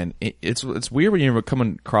 and it's weird when you're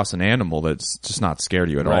coming across an animal that's just not scared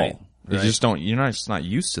of you at Right. all. You just don't. You're just not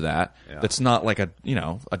used to that. Yeah. That's not like a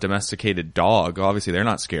domesticated dog. Obviously, they're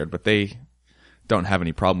not scared, but they don't have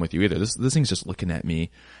any problem with you either. This thing's just looking at me.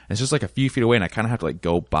 And it's just like a few feet away, and I kind of have to like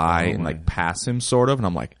go by and like pass him, sort of. And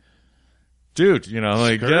I'm like, dude, get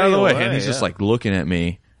out of the way. And he's just like looking at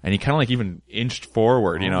me, and he kind of like even inched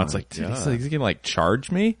forward. It's like, dude, he's gonna like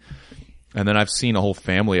charge me. And then I've seen a whole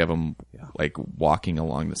family of them like walking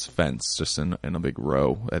along this fence just in a big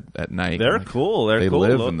row at night. They're like, cool. They cool.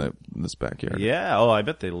 live in this backyard. Yeah. Oh, I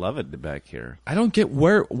bet they love it back here. I don't get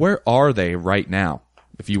where are they right now?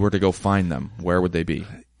 If you were to go find them, where would they be?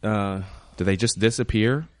 Do they just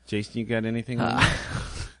disappear? Jason, you got anything on that?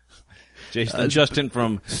 Jason, Justin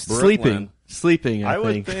from Brooklyn. Sleeping. I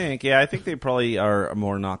would think. think. Yeah, I think they probably are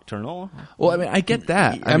more nocturnal. Well, I mean, I get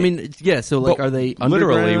that. I mean, yeah. So, like, but are they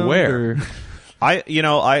literally underground, where? or-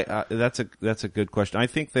 That's a good question. I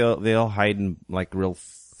think they'll hide in like real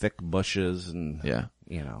thick bushes and Yeah.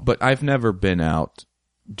 But But I've never been out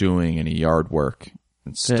doing any yard work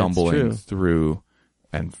and stumbling true. through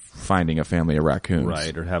and finding a family of raccoons.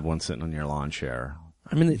 right, or have one sitting on your lawn chair.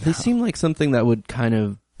 I mean, they seem like something that would kind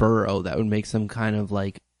of burrow. That would make some kind of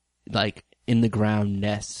like in the ground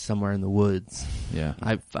nest somewhere in the woods. Yeah.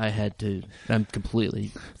 I'm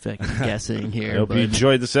completely guessing here. I hope but you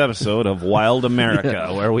enjoyed this episode of Wild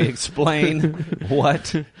America, where we explain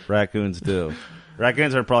what raccoons do.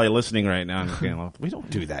 Raccoons are probably listening right now and going, well, we don't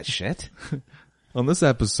do that shit. On this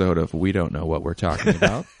episode of We Don't Know What We're Talking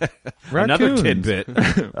About, Another raccoons. tidbit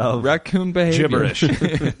of Raccoon behavior. gibberish.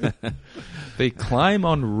 They climb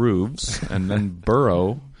on roofs and then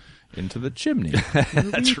burrow into the chimney.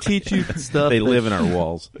 we teach you stuff They that, live in our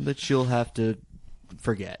walls. that you'll have to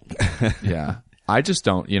forget. Yeah. I just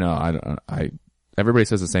don't, everybody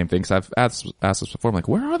says the same thing. Cause I've asked this before. I'm like,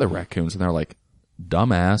 where are the raccoons? And they're like,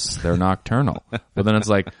 dumbass, they're nocturnal. But then it's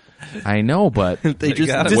like, I know, but They just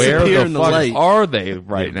where disappear the in the fuck light. are they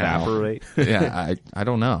right now? Evaporate. Yeah, I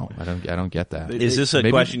don't know. I don't get that. Is this a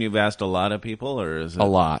Maybe- question you've asked a lot of people, or is it A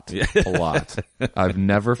lot. A lot. I've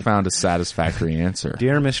never found a satisfactory answer.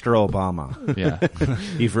 Dear Mr. Obama, Yeah.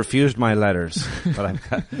 you've refused my letters, but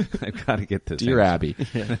I've got to get this. Dear answer. Abby.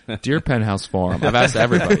 Dear Penthouse Forum. I've asked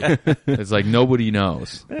everybody. It's like nobody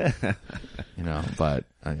knows. But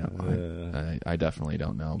I definitely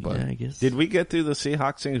don't know. But Yeah, I guess. Did we get through the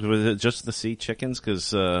Seahawks things? Was it just the sea chickens?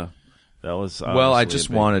 Because that was well, I obviously just a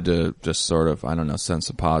big- wanted to just sort of, send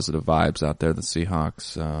some positive vibes out there. The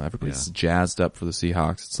Seahawks, everybody's jazzed up for the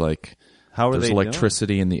Seahawks. It's like How are there's they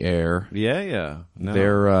electricity in the air. doing? Yeah. No.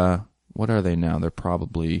 They're what are they now? They're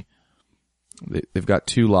probably they've got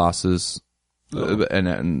 2 losses,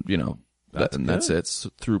 and That's that's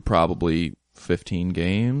it. Through probably 15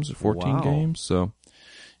 games or 14 Wow. games. So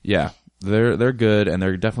yeah, they're good, and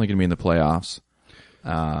they're definitely going to be in the playoffs.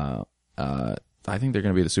 I think they're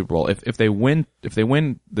going to be the Super Bowl. If they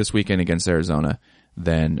win this weekend against Arizona,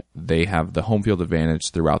 then they have the home field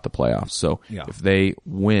advantage throughout the playoffs. So if they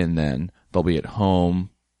win, then they'll be at home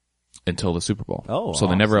until the Super Bowl. Oh, so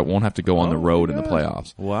they never won't have to go on the road in the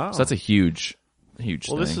playoffs. Wow. So that's a huge thing.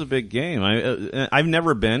 This is a big game. I've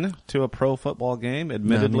never been to a pro football game,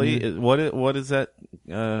 admittedly. What is that?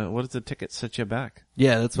 What does the ticket set you back?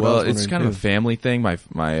 Yeah, that's what I was it's kind of a family thing.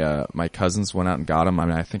 My cousins went out and got them. I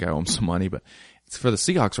mean, I think I owe them some money, but it's for the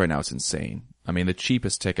Seahawks right now. It's insane. I mean, the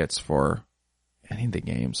cheapest tickets for any of the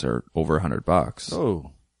games are over $100.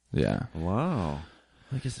 Oh, yeah. Wow.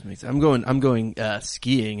 I guess it makes sense. I'm going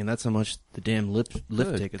skiing, and that's how much the damn lift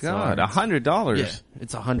tickets God, are. $100. Yeah,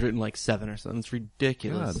 it's 107 or something. It's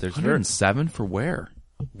ridiculous. God, there's 107 for where?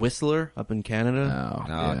 Whistler up in Canada.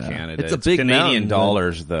 Yeah. Canada. It's a big Canadian mountain,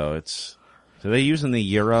 dollars, though. So they using the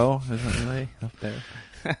euro? Isn't they up there?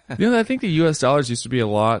 I think the U.S. dollars used to be a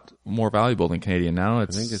lot more valuable than Canadian. Now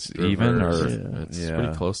it's, I think it's even, reversed. or it's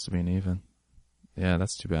pretty close to being even. Yeah,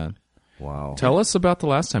 that's too bad. Wow. Tell us about the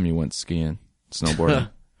last time you went skiing,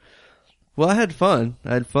 snowboarding. Well, I had fun,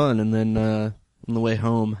 and then on the way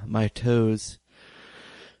home, my toes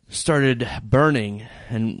started burning,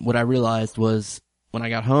 and what I realized was when I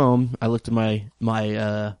got home, I looked at my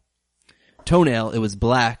toenail. It was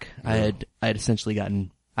black. I had essentially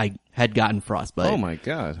gotten frostbite. Oh my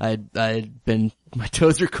God. My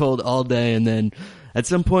toes were cold all day, and then at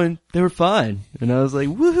some point they were fine, and I was like,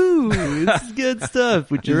 "Woohoo! This is good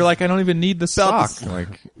stuff." You were like, "I don't even need the sock." the-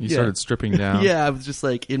 Like you started stripping down. Yeah, I was just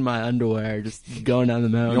like in my underwear, just going down the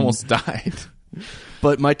mountain. You almost died.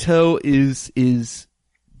 But my toe is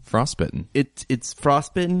Frostbitten. it's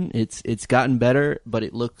frostbitten. It's gotten better, but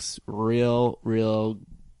it looks real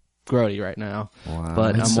grody right now. Wow.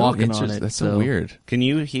 But That's I'm so walking on interesting. it. That's so weird. Can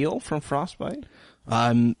you heal from frostbite?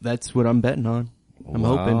 That's what I'm betting on. I'm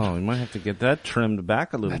hoping. Oh, you might have to get that trimmed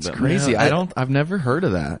back a little That's bit. crazy. Yeah, I've never heard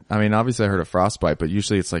of that. I mean, obviously I heard of frostbite, but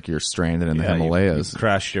usually it's like you're stranded in the Himalayas. You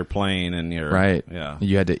crashed your plane and you're Right. Yeah.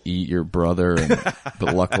 You had to eat your brother,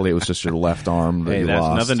 but luckily it was just your left arm that Hey, you that's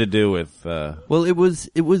lost. nothing to do with Well, it was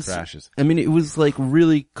crashes. I mean, it was like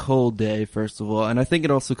really cold day, first of all, and I think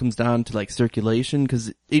it also comes down to like circulation, because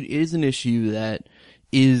it is an issue that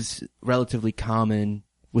is relatively common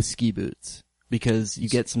with ski boots, because you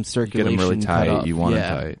get some You get circulation. them really cut tight. off. You want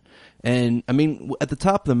Yeah. them tight. And I mean, at the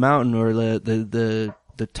top of the mountain, or the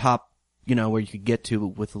top, where you could get to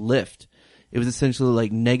with a lift, it was essentially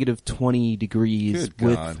like negative 20 degrees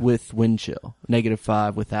Good God. with wind chill,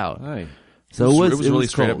 -5 without. Hey. So It was really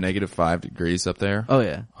straight cold. up -5 degrees up there. Oh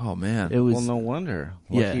yeah, Oh man. it was. Well, no wonder.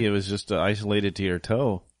 Yeah. Lucky it was just isolated to your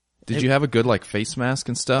toe. Did you have a good like face mask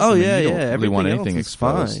and stuff? Oh I mean, yeah, you don't yeah. really Everything want else anything is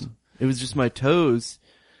exposed. fine. It was just my toes.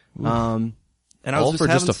 And I was All just for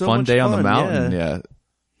having just a so fun much day on the fun, mountain. Yeah. Yeah.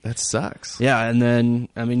 That sucks. Yeah, and then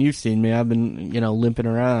I mean, you've seen me. I've been limping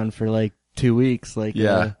around for like 2 weeks. Like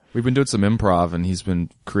Yeah. We've been doing some improv, and he's been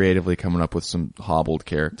creatively coming up with some hobbled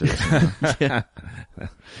characters.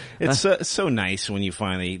 It's so nice when you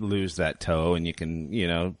finally lose that toe and you can,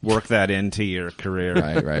 work that into your career.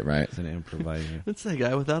 Right. As an improviser. It's that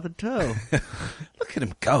guy without the toe. Look at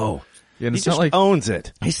him go. Yeah, and He it's not just like, owns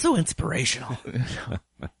it. He's so inspirational.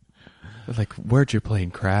 like, where'd you play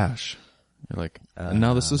in Crash? You're like,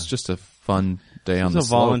 no, this is just a fun day on the It's a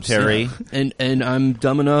slopes. voluntary. And I'm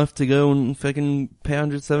dumb enough to go and fucking pay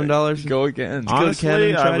 $107. Go again. to Canada Honestly,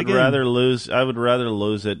 and try I it would again. rather lose. I would rather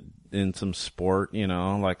lose it in some sport.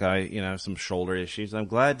 Like I have some shoulder issues. I'm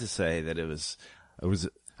glad to say that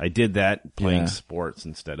I did that playing Yeah. sports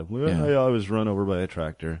instead of Yeah. I was run over by a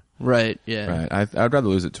tractor. Right, yeah. Right. I'd rather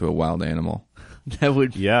lose it to a wild animal. That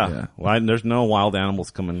would Yeah. Well, there's no wild animals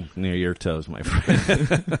coming near your toes, my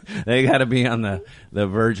friend. They got to be on the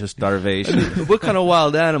verge of starvation. What kind of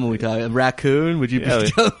wild animal we talking? A raccoon? Would you be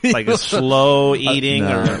telling me? Like a slow eating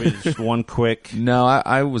No. or just one quick. No,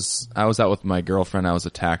 I was out with my girlfriend. I was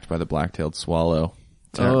attacked by the black-tailed swallow.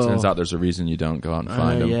 Turns out there's a reason you don't go out and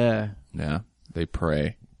find them. Yeah. Yeah. They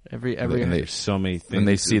prey. Every And they, There's so many things. and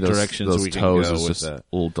they see those directions we can toes go as with just that.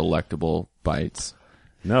 little delectable bites.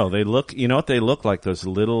 No, they look. You know what they look like? Those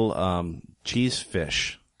little cheese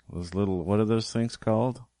fish. Those little. What are those things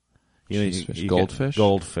called? Cheese fish? get Goldfish?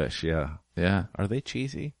 Goldfish. Yeah. Yeah. Are they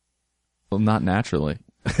cheesy? Well, not naturally.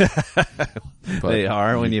 But They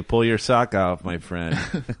are when you pull your sock off, my friend.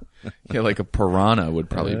 Yeah, like a piranha would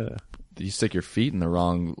probably. Yeah. You stick your feet in the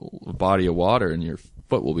wrong body of water, and your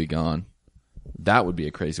foot will be gone. That would be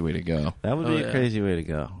a crazy way to go. That would be a crazy way to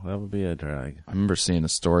go. That would be a drag. I remember seeing a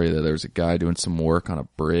story that there was a guy doing some work on a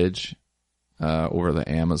bridge, over the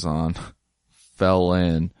Amazon, fell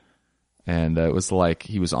in, and it was like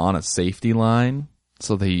he was on a safety line,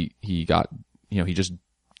 so he got, he just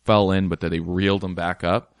fell in, but then they reeled him back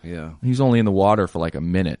up. Yeah. He was only in the water for like a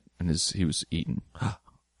minute, and he was eaten.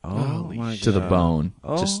 Oh my to the bone.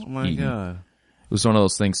 Oh just my eaten. God. It was one of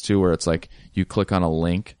those things too where it's like you click on a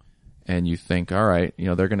link and you think, all right,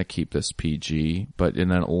 they're going to keep this PG,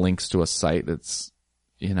 and then it links to a site that's,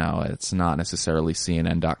 it's not necessarily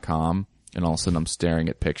CNN.com, and all of a sudden I'm staring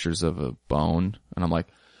at pictures of a bone, and I'm like,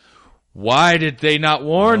 why did they not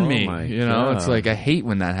warn me? God. It's like I hate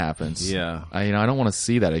when that happens. Yeah. I don't want to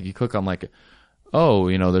see that. Like, you click on like,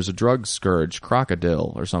 there's a drug scourge,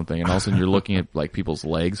 crocodile or something, and all of a sudden you're looking at like people's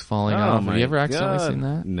legs falling off. Have you ever accidentally seen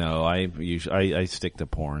that? No, I stick to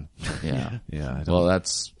porn. Yeah. Yeah. Well,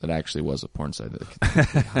 it actually was a porn site that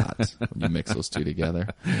could be hot when you mix those two together.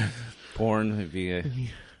 Porn, if you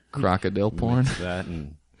Crocodile porn. mix that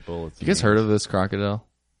and bullets. You guys heard of this crocodile?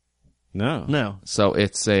 No. So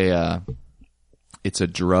it's a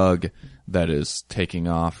drug that is taking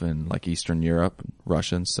off in like Eastern Europe,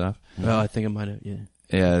 Russia and stuff. Oh, I think I might have. Yeah.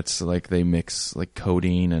 Yeah, it's like they mix like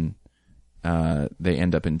codeine and they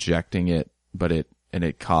end up injecting it, but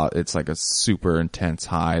it's like a super intense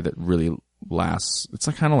high that really lasts. It's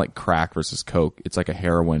like kind of like crack versus coke. It's like a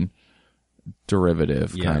heroin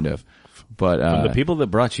derivative kind of. But From the people that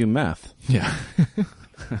brought you meth. Yeah.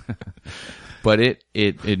 But it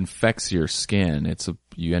infects your skin.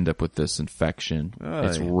 You end up with this infection.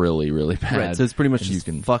 It's really, really bad. Right, so it's pretty much And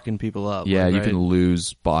just fucking people up. Yeah, right? you can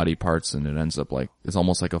lose body parts, and it ends up like, it's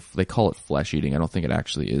almost like they call it flesh eating. I don't think it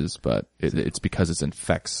actually is, but it's because it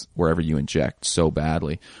infects wherever you inject so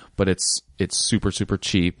badly. But it's super, super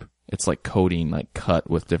cheap. It's like codeine, like cut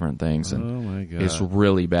with different things. And oh my God. it's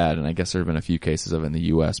really bad. And I guess there have been a few cases of it in the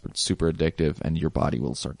U.S., but it's super addictive, and your body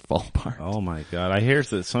will start to fall apart. Oh my God. I hear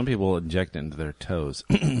that some people inject it into their toes.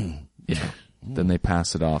 Yeah. Then they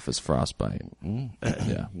pass it off as frostbite.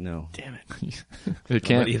 Yeah. No. Damn it. It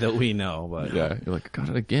can't. Nobody that we know, but. Yeah. You're like, got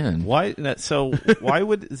it again. Why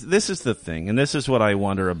would, this is the thing, and this is what I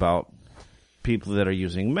wonder about people that are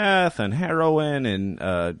using meth and heroin and,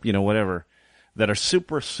 whatever, that are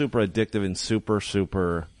super, super addictive and super,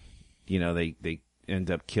 super, they end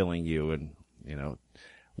up killing you, and,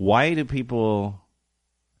 why do people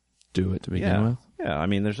do it to begin with? Yeah, I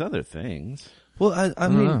mean, there's other things. Well, I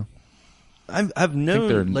mean, know. I've known,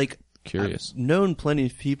 they're like, curious. I've known plenty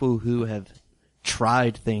of people who have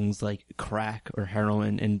tried things like crack or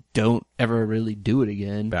heroin and don't ever really do it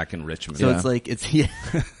again. Back in Richmond. So Yeah. it's like,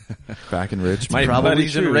 Back in Richmond. My probably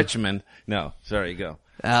buddy's in true. Richmond. No, sorry, go.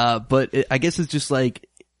 but I guess it's just like,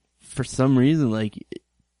 for some reason, like,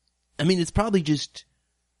 I mean, it's probably just,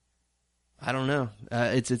 I don't know.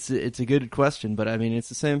 It's a good question, but I mean, it's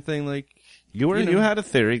the same thing. Like, You had a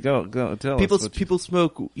theory. Go tell us. People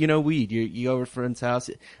smoke, weed. You go over a friend's house.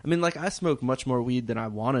 I mean, like, I smoke much more weed than I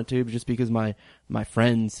wanted to, just because my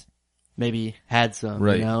friends maybe had some,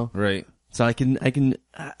 Right. Right. So I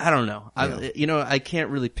don't know. I can't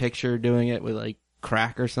really picture doing it with like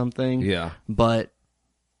crack or something. Yeah. But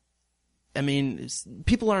I mean,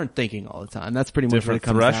 people aren't thinking all the time. That's pretty much Different what it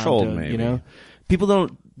comes threshold, down to, maybe. People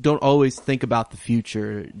don't always think about the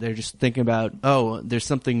future. They're just thinking about, oh, there's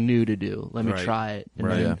something new to do. Let me Right. try it. And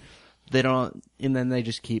Right. then Yeah. they don't, and then they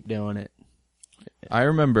just keep doing it. I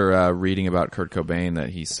remember reading about Kurt Cobain that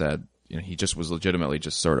he said, he just was legitimately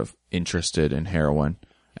just sort of interested in heroin,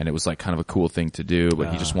 and it was like kind of a cool thing to do, but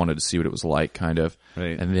he just wanted to see what it was like, kind of.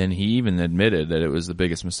 Right. And then he even admitted that it was the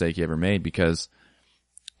biggest mistake he ever made because,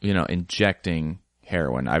 injecting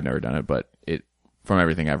heroin, I've never done it, but from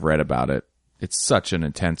everything I've read about it, it's such an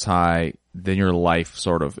intense high, then your life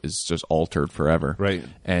sort of is just altered forever. Right.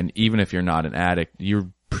 And even if you're not an addict,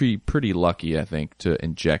 you're pretty lucky, I think, to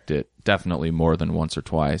inject it definitely more than once or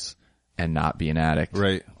twice and not be an addict.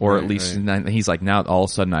 Right. Or Right, at least, right. and he's like, now all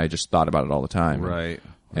of a sudden I just thought about it all the time. Right.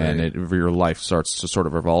 And Right. your life starts to sort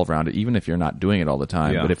of revolve around it, even if you're not doing it all the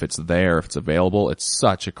time. Yeah. But if it's there, if it's available, it's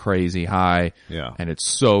such a crazy high. Yeah. And it's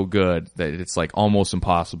so good that it's like almost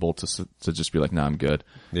impossible to just be like, no, I'm good.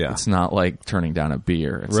 Yeah. It's not like turning down a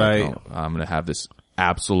beer. It's Right. like, I'm going to have this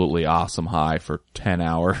absolutely awesome high for 10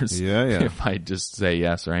 hours. Yeah, yeah. If I just say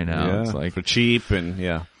yes right now. Yeah. It's like, for cheap and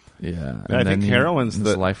yeah. yeah. I think heroin's his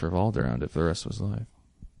the- life revolved around it for the rest of his life.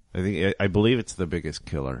 I believe it's the biggest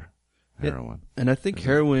killer. Heroin. And I think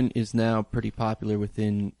heroin is now pretty popular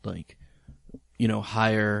within like,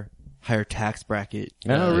 higher tax bracket.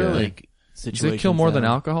 Oh, really? Like, Does it situations kill more than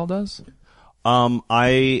now. alcohol does?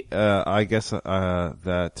 I guess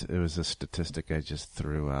that it was a statistic I just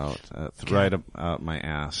threw out right out my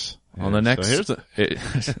ass. On the Yeah, next so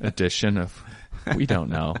here's edition of We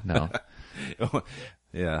Don't Know. No.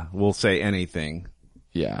 Yeah, we'll say anything.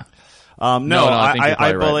 Yeah. No, I think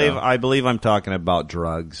you're probably right, I believe I'm talking about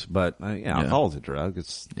drugs, but alcohol's a drug.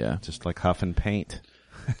 It's just like huff and paint.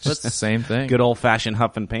 Just the same thing. Good old fashioned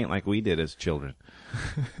huff and paint like we did as children.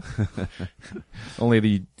 Only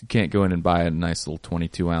you can't go in and buy a nice little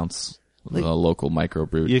 22 ounce local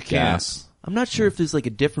microbrewed you can't. gas. I'm not sure if there's like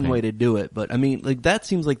a different way to do it, but I mean, like that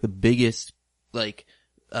seems like the biggest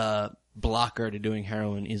blocker to doing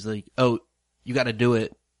heroin is like, oh, you got to do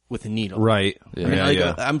it with a needle. Right. Yeah. I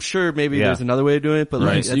mean, I'm sure maybe there's another way of doing it, but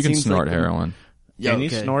like, so you can snort heroin. Yeah, can you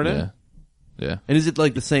snort it? Yeah. And is it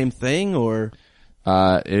like the same thing or?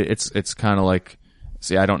 It's kind of like,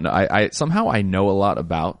 see, I don't know. I somehow I know a lot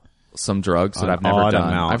about some drugs that I've never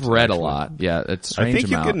done. I've read a lot. Yeah, it's strange. I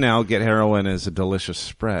think you can now get heroin as a delicious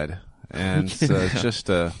spread, and it's just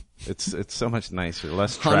it's so much nicer,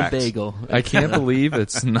 less tracks. On a bagel. I can't believe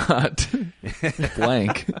it's not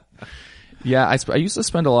blank. Yeah, I used to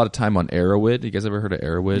spend a lot of time on Arrowhead. You guys ever heard of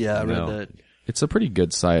Arrowhead? Yeah, I read that. It's a pretty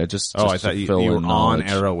good site. Just I thought you were on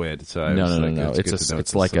Arrowhead. So I was no.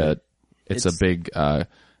 It's like a big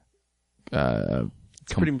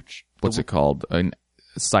pretty much what's it called? A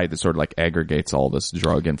site that sort of like aggregates all this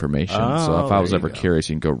drug information. So if I was ever curious,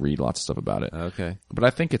 you can go read lots of stuff about it. Okay. But I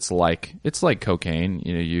think it's like cocaine.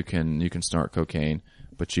 You know, you can snort cocaine,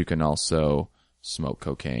 but you can also smoke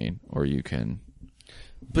cocaine, or you can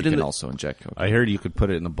also inject cocaine. I heard you could put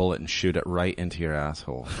it in a bullet and shoot it right into your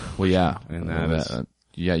asshole. Well, yeah. And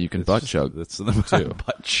you can butt chug. That's the too.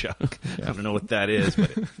 Butt chug. Yeah. I don't know what that is,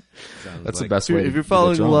 but that's the best way. If you're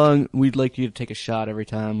following along, we'd like you to take a shot every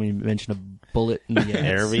time we mention a bullet in the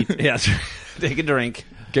ass. Yes. Take a drink.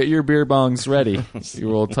 Get your beer bongs ready.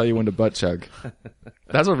 We'll tell you when to butt chug.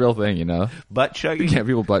 That's a real thing, you know. Butt chugging? Yeah,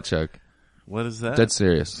 people butt chug. What is that? Dead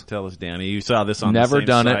serious. Tell us, Danny. You saw this on Never the same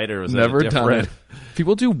done site, it. or was Never that done it.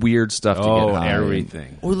 People do weird stuff to get high.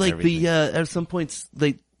 Everything. Or like at some points,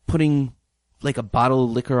 like putting like a bottle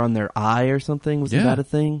of liquor on their eye or something. Wasn't that a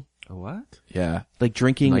thing? A what? Yeah. Like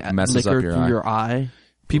drinking messes liquor up your through eye. your eye.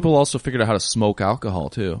 People also figured out how to smoke alcohol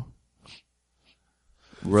too.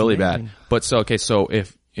 Really bad. But so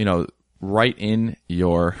if, right in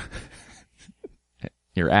your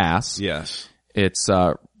ass. Yes. It's,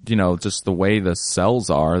 just the way the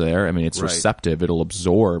cells are there. I mean, it's receptive. It'll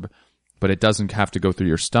absorb, but it doesn't have to go through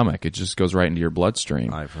your stomach. It just goes right into your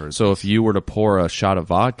bloodstream. I've heard. So if you were to pour a shot of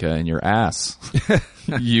vodka in your ass,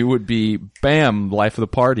 you would be, bam, life of the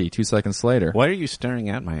party 2 seconds later. Why are you staring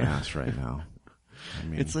at my ass right now? I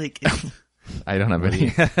mean, it's like... I don't have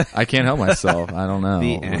any. I can't help myself. I don't know.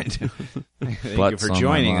 The end. Thank you for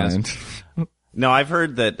joining us. No, I've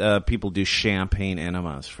heard that people do champagne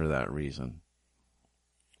enemas for that reason.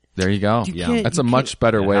 There you go. That's a much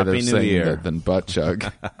better way of saying it than butt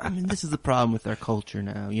chug. I mean, this is the problem with our culture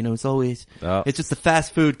now. It's always, it's just the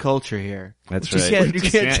fast food culture here. That's right. You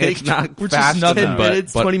can't take, it's not we're fast just 10 enough.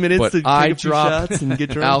 minutes, 20 minutes to take a few shots and get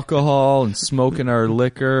drunk. Alcohol and smoking our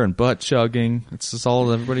liquor and butt chugging. It's just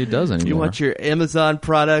all everybody does anymore. You want your Amazon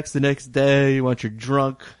products the next day. You want your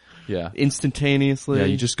drunk. Yeah. Instantaneously. Yeah,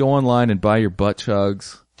 you just go online and buy your butt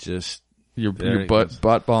chugs. Just your butt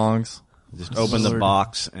bongs. Just open the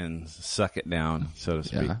box and suck it down, so to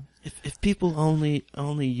speak. Yeah. If people only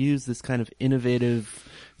use this kind of innovative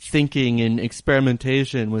thinking and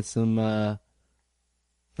experimentation with some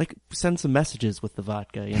send some messages with the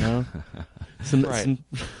vodka, some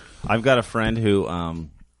I've got a friend who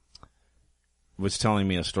was telling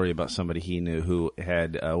me a story about somebody he knew who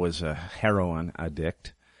was a heroin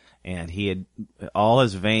addict. And he had, all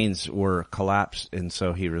his veins were collapsed, and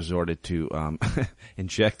so he resorted to,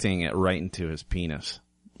 injecting it right into his penis.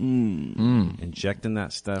 Injecting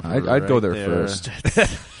that stuff. I'd go there first.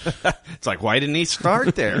 It's like, why didn't he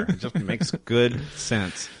start there? It just makes good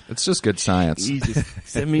sense. It's just good science.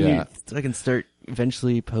 I mean, I can start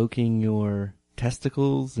eventually poking your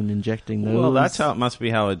testicles and injecting those. Well, that's how it must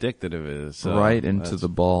be how addictive it is. So right into the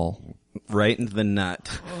ball. Right into the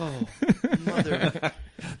nut. Oh, mother.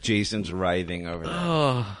 Jason's writhing over there.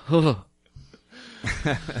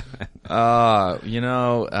 A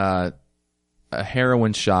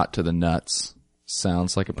heroin shot to the nuts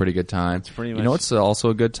sounds like a pretty good time. It's pretty much. You know what's also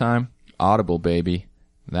a good time? Audible, baby.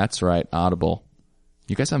 That's right, Audible.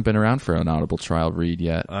 You guys haven't been around for an Audible trial read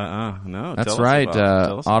yet. No. That's right.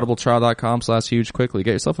 audibletrial.com/hugequickly.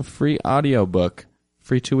 Get yourself a free audio book.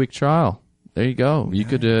 Free 2-week trial. There you go.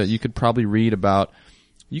 Nice. You could probably read about,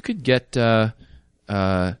 you could get, a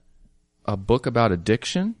book about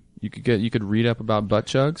addiction. You could read up about butt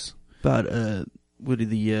chugs. About, what are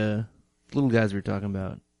the, little guys we were talking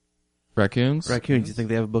about? Raccoons? Raccoons. You think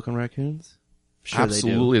they have a book on raccoons? Sure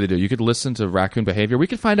Absolutely, they do. You could listen to raccoon behavior. We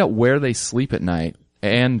could find out where they sleep at night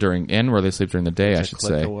and where they sleep during the day. I should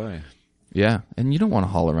say. Away. Yeah, and you don't want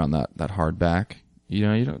to haul around that hard back. You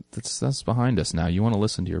know, you don't. That's behind us now. You want to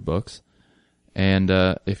listen to your books, and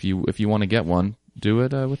if you want to get one, do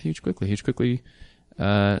it with Huge Quickly. Huge Quickly,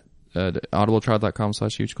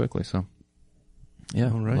 audibletrial.com/Huge Quickly. So,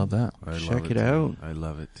 yeah, All right. love that. Check it out. I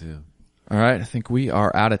love it too. All right, I think we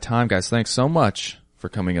are out of time, guys. Thanks so much for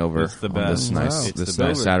coming over It's the on best. this nice Wow. this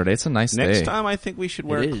nice Saturday. It's a nice Next day. time, I think we should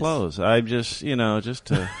wear It is. clothes. I just, just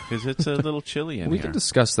to, because it's a little chilly in We here. can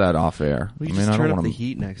discuss that off air. We I can mean, just I turn don't up want the to.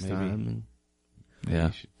 heat next maybe. time. Yeah,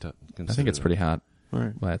 You should I consider think it's that. pretty hot. All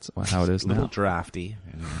right. Well, that's how it is A little now. drafty.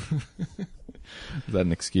 Is that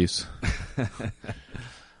an excuse?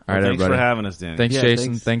 All right, Thanks everybody. for having us, Danny. Thanks, Yeah, Jason.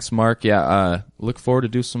 thanks. Thanks, Mark. Yeah, look forward to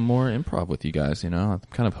do some more improv with you guys. You know, I'm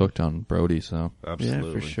kind of hooked on Brody, so Absolutely.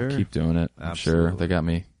 Yeah, for sure. keep doing it. I'm sure Absolutely.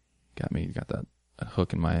 they got that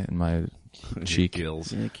hook in my cheek.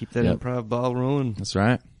 Gills. Yeah, keep that Yep. improv ball rolling. That's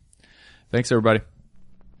right. Thanks, everybody.